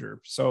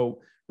exposure.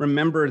 So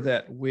remember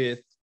that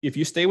if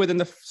you stay within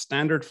the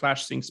standard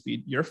flash sync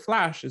speed, your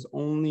flash is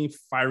only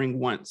firing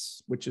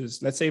once, which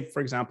is, let's say, for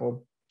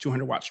example,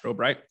 200 watt strobe,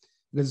 right?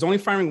 Because it's only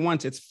firing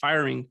once, it's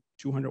firing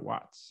 200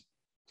 watts.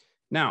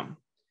 Now,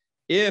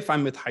 if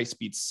I'm with high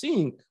speed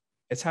sync,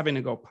 it's having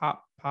to go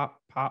pop, pop,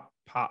 pop,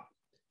 pop.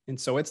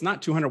 And so it's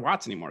not 200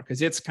 watts anymore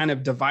because it's kind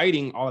of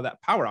dividing all of that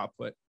power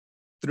output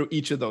through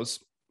each of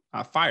those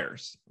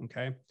fires,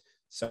 okay?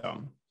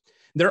 So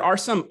there are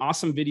some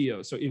awesome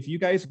videos. So if you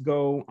guys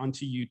go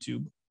onto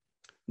YouTube,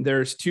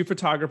 there's 2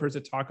 photographers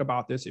that talk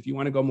about this. If you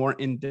want to go more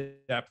in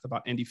depth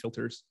about ND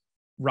filters,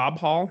 Rob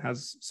Hall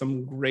has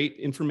some great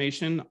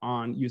information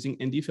on using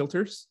ND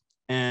filters,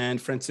 and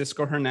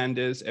Francisco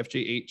Hernandez,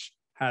 FJH,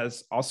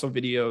 has also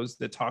videos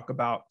that talk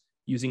about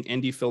using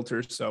ND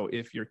filters. So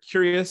if you're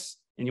curious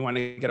and you want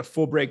to get a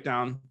full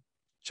breakdown,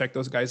 check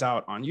those guys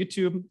out on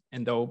YouTube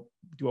and they'll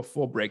do a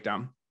full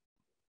breakdown.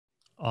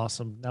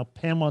 Awesome. Now,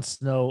 Pam wants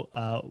to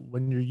know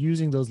when you're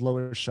using those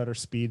lower shutter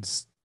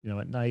speeds,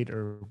 at night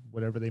or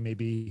whatever they may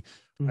be,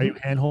 are you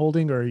hand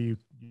holding or are you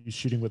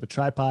shooting with a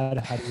tripod?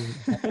 How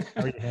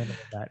are you handling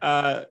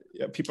that?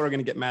 Yeah, people are going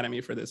to get mad at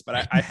me for this,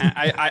 but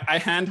I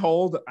hand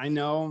hold. I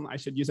know I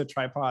should use a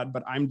tripod,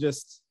 but I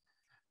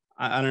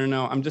don't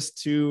know. I'm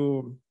just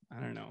too, I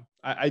don't know.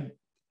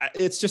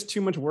 It's just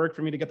too much work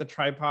for me to get the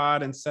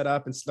tripod and set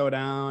up and slow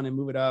down and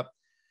move it up.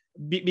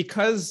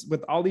 Because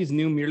with all these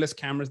new mirrorless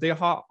cameras, they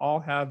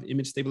all have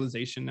image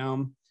stabilization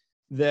now,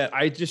 that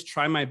I just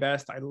try my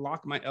best. I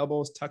lock my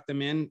elbows, tuck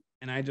them in,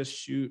 and I just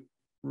shoot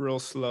real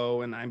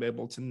slow, and I'm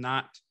able to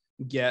not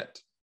get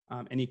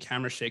any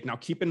camera shake. Now,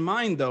 keep in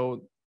mind,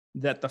 though,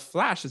 that the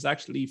flash is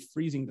actually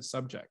freezing the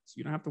subject. So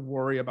you don't have to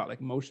worry about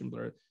like motion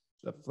blur.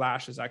 The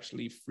flash is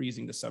actually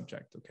freezing the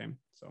subject, okay?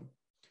 So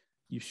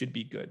you should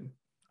be good.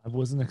 I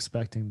wasn't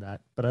expecting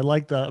that, but I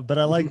like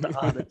the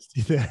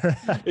honesty there.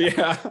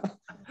 Yeah.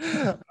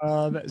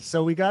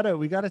 So we got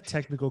a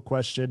technical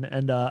question,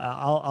 and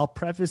I'll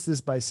preface this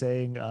by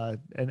saying,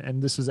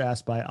 and this was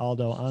asked by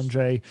Aldo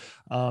Andre,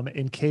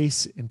 in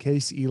case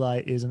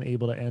Eli isn't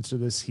able to answer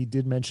this, he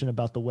did mention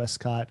about the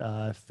Westcott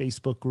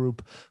Facebook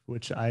group,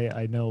 which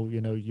I know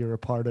you're a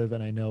part of,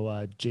 and I know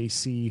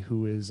JC,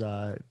 who is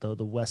the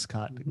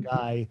Westcott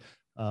guy.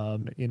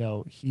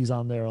 He's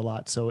on there a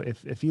lot. So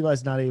if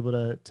Eli's not able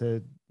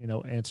to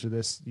answer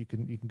this, you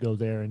can go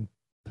there and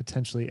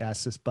potentially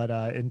ask this. But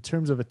in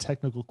terms of a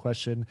technical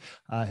question,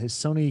 his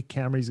Sony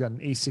camera, he's got an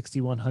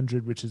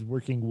A6100, which is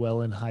working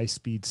well in high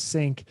speed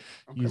sync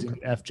using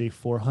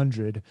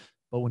FJ400.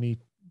 But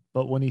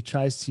when he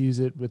tries to use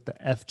it with the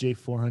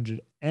FJ400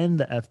 and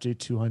the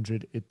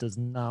FJ200, it does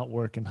not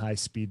work in high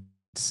speed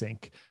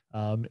sync.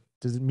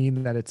 Does it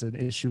mean that it's an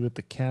issue with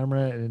the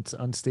camera and it's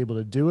unstable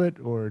to do it,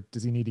 or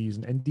does he need to use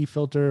an ND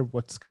filter?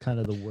 What's kind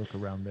of the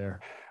workaround there?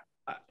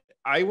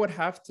 I would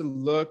have to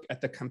look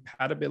at the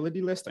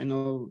compatibility list. I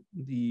know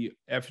the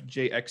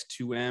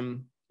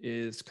FJX2M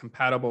is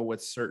compatible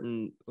with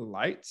certain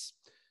lights.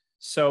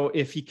 So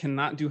if he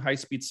cannot do high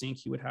speed sync,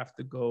 he would have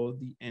to go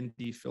the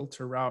ND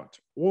filter route,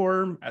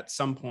 or at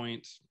some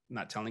point, I'm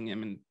not telling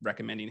him and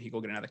recommending he go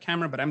get another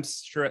camera, but I'm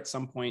sure at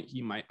some point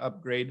he might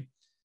upgrade.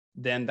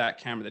 Then that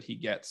camera that he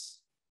gets,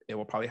 it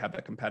will probably have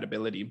that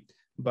compatibility.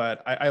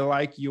 But I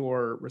like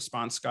your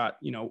response, Scott.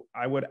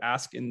 I would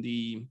ask in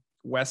the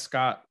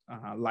Westcott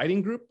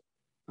lighting group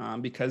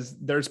because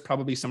there's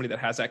probably somebody that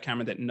has that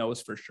camera that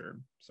knows for sure.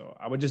 So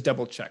I would just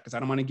double check because I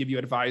don't want to give you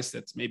advice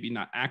that's maybe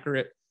not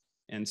accurate.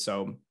 And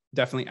so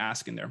definitely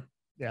ask in there.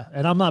 Yeah,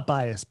 and I'm not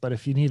biased, but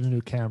if you need a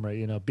new camera,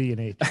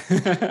 B&H.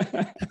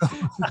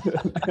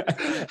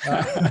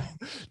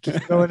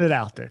 Just throwing it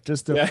out there.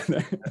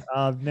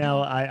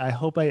 Now, I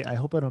hope I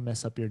hope I don't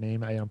mess up your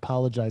name. I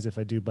apologize if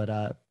I do,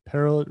 but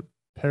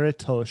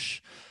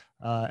Paritosh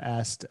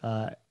asked,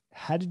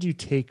 how did you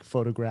take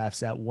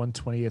photographs at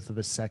 1/20th of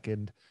a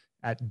second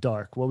at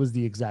dark? What was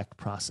the exact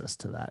process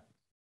to that?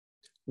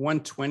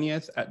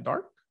 1/20th at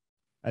dark?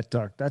 At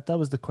dark. That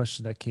was the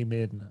question that came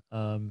in.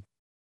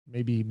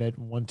 Maybe meant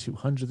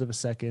 1/200th of a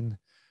second.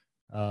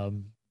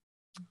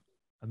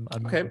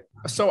 Okay,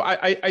 so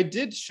I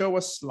did show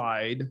a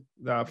slide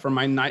for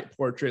my night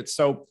portraits.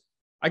 So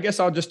I guess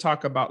I'll just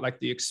talk about like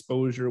the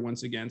exposure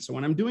once again. So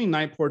when I'm doing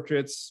night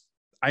portraits,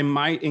 I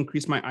might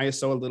increase my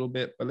ISO a little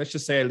bit, but let's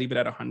just say I leave it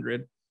at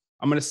 100.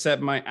 I'm going to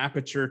set my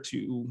aperture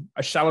to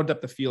a shallow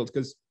depth of field,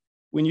 because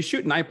when you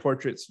shoot night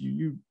portraits,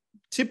 you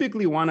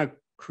typically want to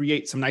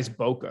create some nice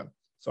bokeh.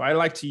 So I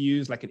like to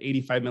use like an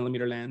 85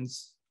 millimeter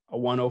lens, a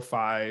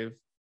 105,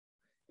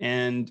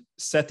 and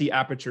set the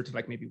aperture to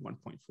like maybe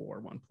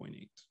 1.4,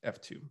 1.8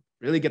 f2.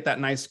 Really get that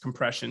nice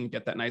compression,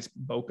 get that nice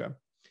bokeh.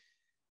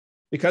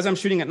 Because I'm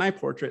shooting at night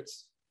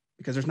portraits,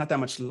 because there's not that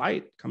much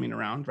light coming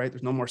around, right?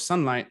 There's no more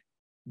sunlight.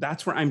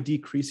 That's where I'm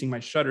decreasing my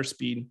shutter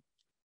speed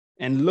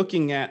and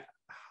looking at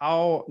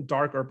how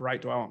dark or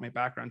bright do I want my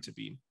background to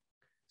be.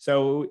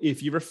 So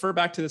if you refer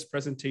back to this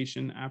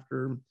presentation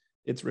after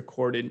it's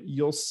recorded,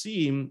 you'll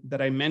see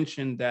that I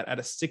mentioned that at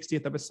a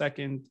 60th of a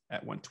second,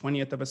 at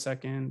 1/20th of a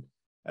second,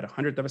 at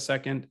 100th of a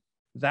second,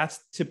 that's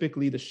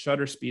typically the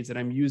shutter speeds that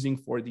I'm using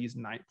for these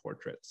night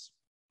portraits.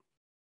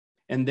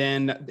 And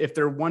then if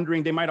they're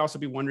wondering, they might also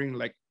be wondering,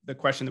 like the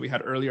question that we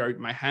had earlier,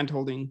 my hand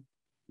holding.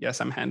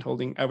 Yes, I'm hand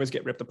holding. I always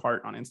get ripped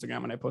apart on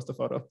Instagram when I post a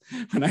photo,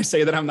 when I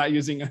say that I'm not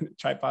using a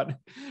tripod.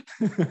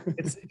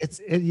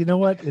 You know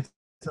what? It's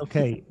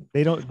okay.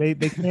 They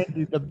can't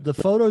do the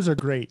photos are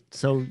great.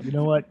 So you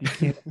know what?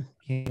 You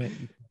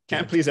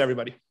can't please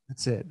everybody.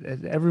 That's it.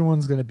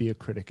 Everyone's going to be a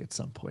critic at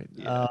some point.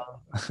 Yeah.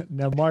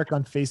 Now, Mark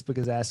on Facebook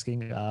is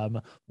asking,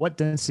 what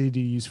density do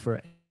you use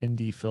for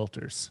ND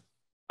filters?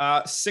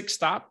 6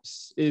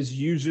 stops is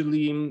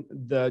usually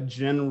the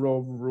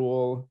general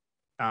rule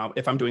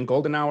if I'm doing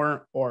golden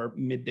hour or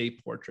midday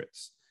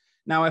portraits.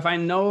 Now, if I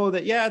know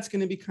that, yeah, it's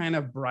going to be kind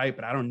of bright,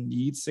 but I don't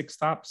need 6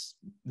 stops,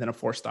 then a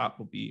 4 stop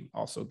will be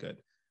also good.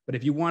 But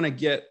if you want to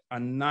get a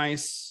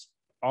nice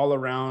all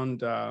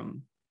around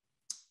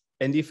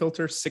ND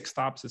filter, 6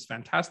 stops is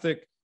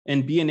fantastic.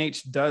 And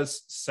B&H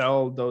does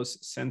sell those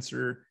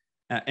sensor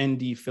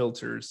ND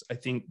filters. I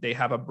think they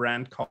have a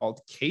brand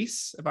called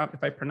Case, if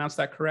I pronounce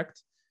that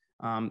correct.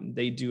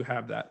 They do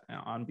have that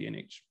on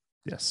B&H.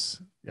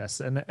 Yes.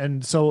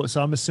 And so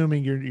I'm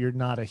assuming you're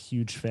not a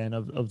huge fan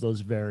of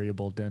those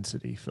variable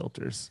density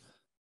filters.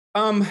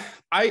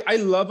 I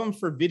love them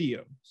for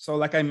video. So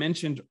like I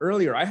mentioned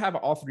earlier, I have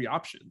all 3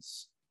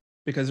 options,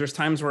 because there's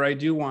times where I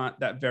do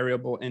want that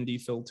variable ND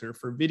filter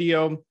for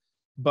video,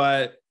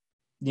 but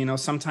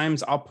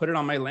sometimes I'll put it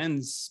on my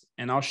lens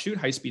and I'll shoot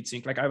high speed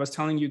sync. Like I was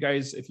telling you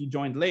guys, if you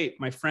joined late,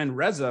 my friend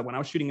Reza, when I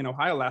was shooting in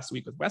Ohio last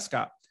week with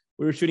Westcott,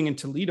 we were shooting in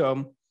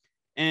Toledo,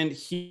 and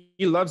he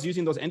loves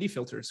using those ND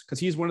filters, because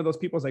he's one of those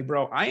people who's like,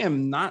 bro, I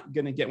am not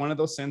going to get one of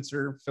those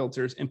sensor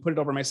filters and put it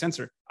over my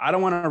sensor. I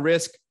don't want to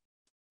risk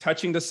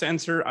touching the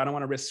sensor. I don't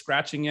want to risk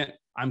scratching it.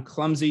 I'm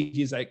clumsy.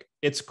 He's like,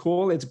 it's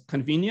cool, it's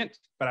convenient,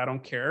 but I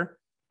don't care.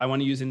 I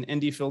want to use an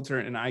ND filter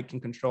and I can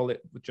control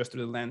it with just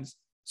through the lens.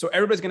 So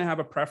everybody's going to have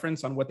a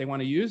preference on what they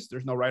want to use.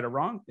 There's no right or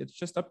wrong. It's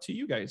just up to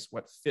you guys,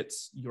 what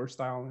fits your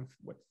style and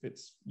what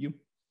fits you.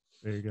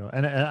 There you go.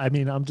 And I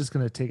mean, I'm just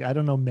going to take, I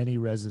don't know many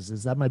Rezas.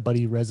 Is that my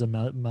buddy Reza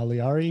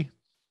Maliari?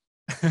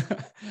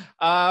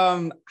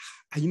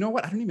 You know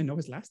what? I don't even know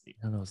his last name.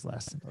 I don't know his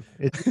last name.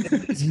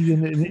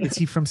 Is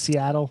he from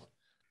Seattle?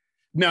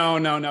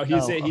 No.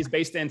 He's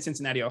based in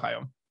Cincinnati,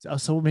 Ohio.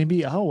 So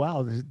maybe, oh,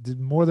 wow. There's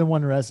more than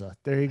one Reza.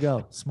 There you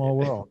go. Small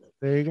world.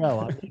 There you go.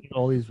 I'm making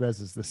all these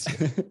Rezas this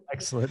year.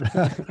 Excellent.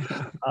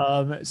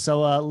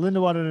 So Linda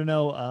wanted to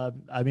know,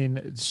 I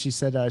mean, she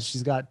said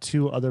she's got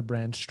 2 other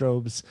brand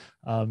strobes.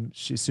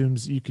 She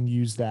assumes you can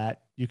use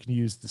that. You can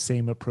use the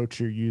same approach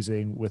you're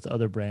using with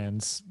other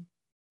brands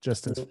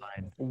just as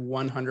fine.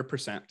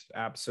 100%.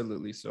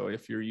 Absolutely. So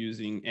if you're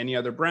using any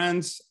other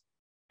brands,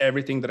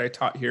 everything that I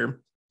taught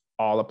here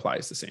all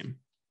applies the same.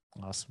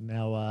 Awesome.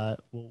 Now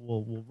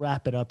we'll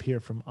wrap it up here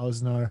from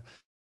Osnar.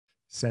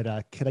 Said,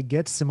 could I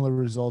get similar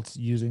results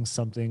using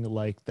something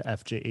like the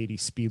FJ80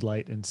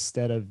 Speedlight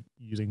instead of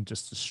using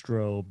just a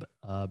strobe?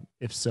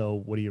 If so,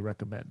 what do you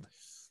recommend?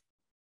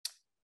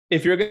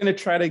 If you're going to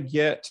try to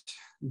get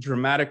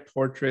dramatic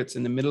portraits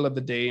in the middle of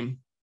the day,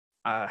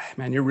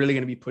 man, you're really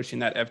going to be pushing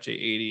that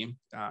FJ80.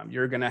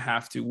 You're going to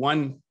have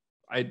to,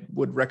 I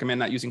would recommend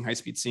not using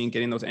high-speed sync,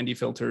 getting those ND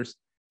filters.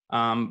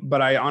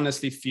 But I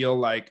honestly feel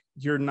like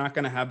you're not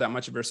going to have that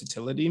much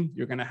versatility.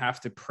 You're going to have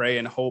to pray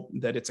and hope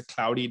that it's a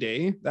cloudy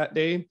day that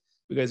day,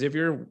 because if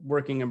you're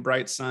working in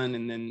bright sun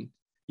and then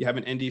you have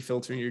an ND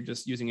filter and you're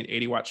just using an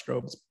 80-watt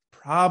strobe, it's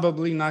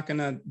probably not going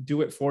to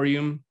do it for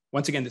you.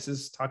 Once again, this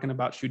is talking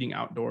about shooting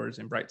outdoors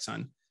in bright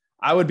sun.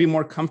 I would be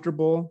more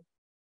comfortable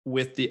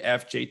with the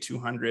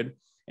FJ200.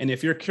 And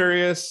if you're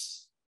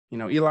curious, you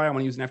know, Eli, I want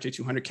to use an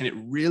FJ200. Can it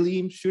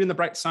really shoot in the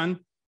bright sun?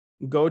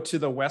 Go to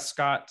the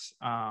Westcott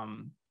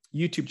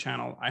YouTube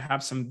channel. I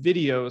have some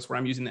videos where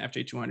I'm using the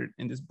FJ200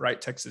 in this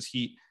bright Texas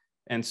heat.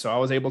 And so I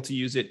was able to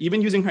use it,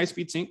 even using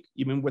high-speed sync,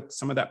 even with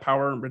some of that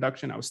power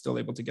reduction, I was still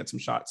able to get some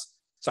shots.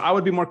 So I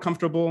would be more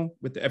comfortable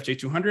with the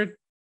FJ200.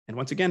 And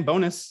once again,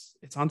 bonus,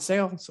 it's on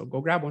sale. So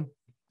go grab one.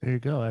 There you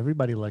go.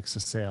 Everybody likes a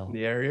sale.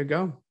 There you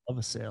go. Love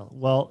a sale.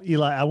 Well,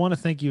 Eli, I want to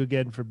thank you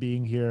again for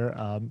being here.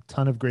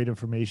 Ton of great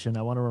information.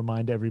 I want to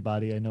remind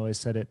everybody, I know I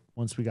said it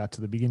once we got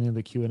to the beginning of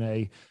the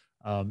Q&A.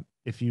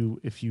 If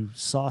you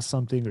saw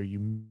something or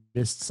you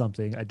missed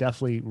something, I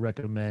definitely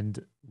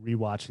recommend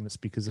rewatching this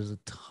because there's a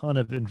ton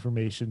of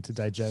information to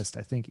digest.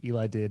 I think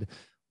Eli did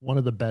one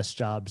of the best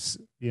jobs,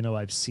 you know,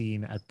 I've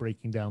seen at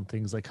breaking down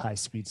things like high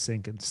speed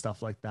sync and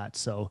stuff like that.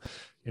 So,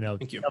 you know,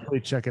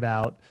 definitely check it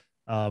out.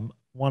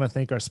 Want to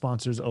thank our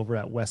sponsors over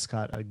at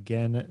Westcott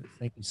again.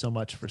 Thank you so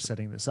much for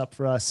setting this up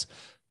for us.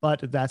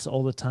 But that's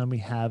all the time we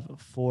have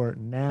for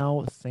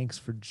now. Thanks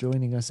for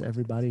joining us,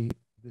 everybody.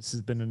 This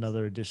has been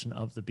another edition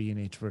of the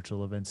B&H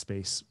Virtual Event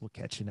Space. We'll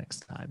catch you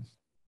next time.